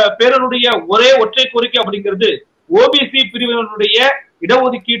 ஒட்டுமொத்த பேரனுடைய ஒற்றை கோரிக்கை அப்படிங்கிறது ஓபிசி பிரிவினருடைய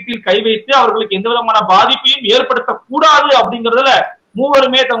இடஒதுக்கீட்டில் கை வைத்து அவர்களுக்கு எந்த விதமான பாதிப்பையும் ஏற்படுத்தக்கூடாது அப்படிங்கறதுல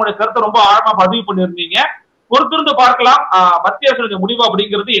மூவருமே தங்களுடைய கருத்தை ரொம்ப ஆழமா பதிவு பண்ணியிருந்தீங்க. பொறுத்திருந்து பார்க்கலாம் மத்திய அரசுடைய முடிவு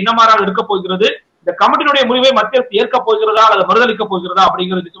அப்படிங்கிறது என்ன மாறாக இருக்க போகிறது, இந்த கமிட்டியினுடைய முடிவை மத்திய அரசு ஏற்க போகிறதா அல்லது மறுதளிக்க போகிறதா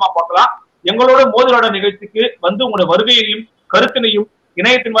அப்படிங்கிறது நிச்சயமா பார்க்கலாம். எங்களோட மோதலோட நிகழ்ச்சிக்கு வந்து உங்களுடைய வருகையையும் கருத்தினையும்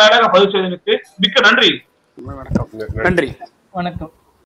இணையத்தின் வாயிலாக பதிவு செய்ததற்கு மிக்க நன்றி. வணக்கம். நன்றி. வணக்கம்.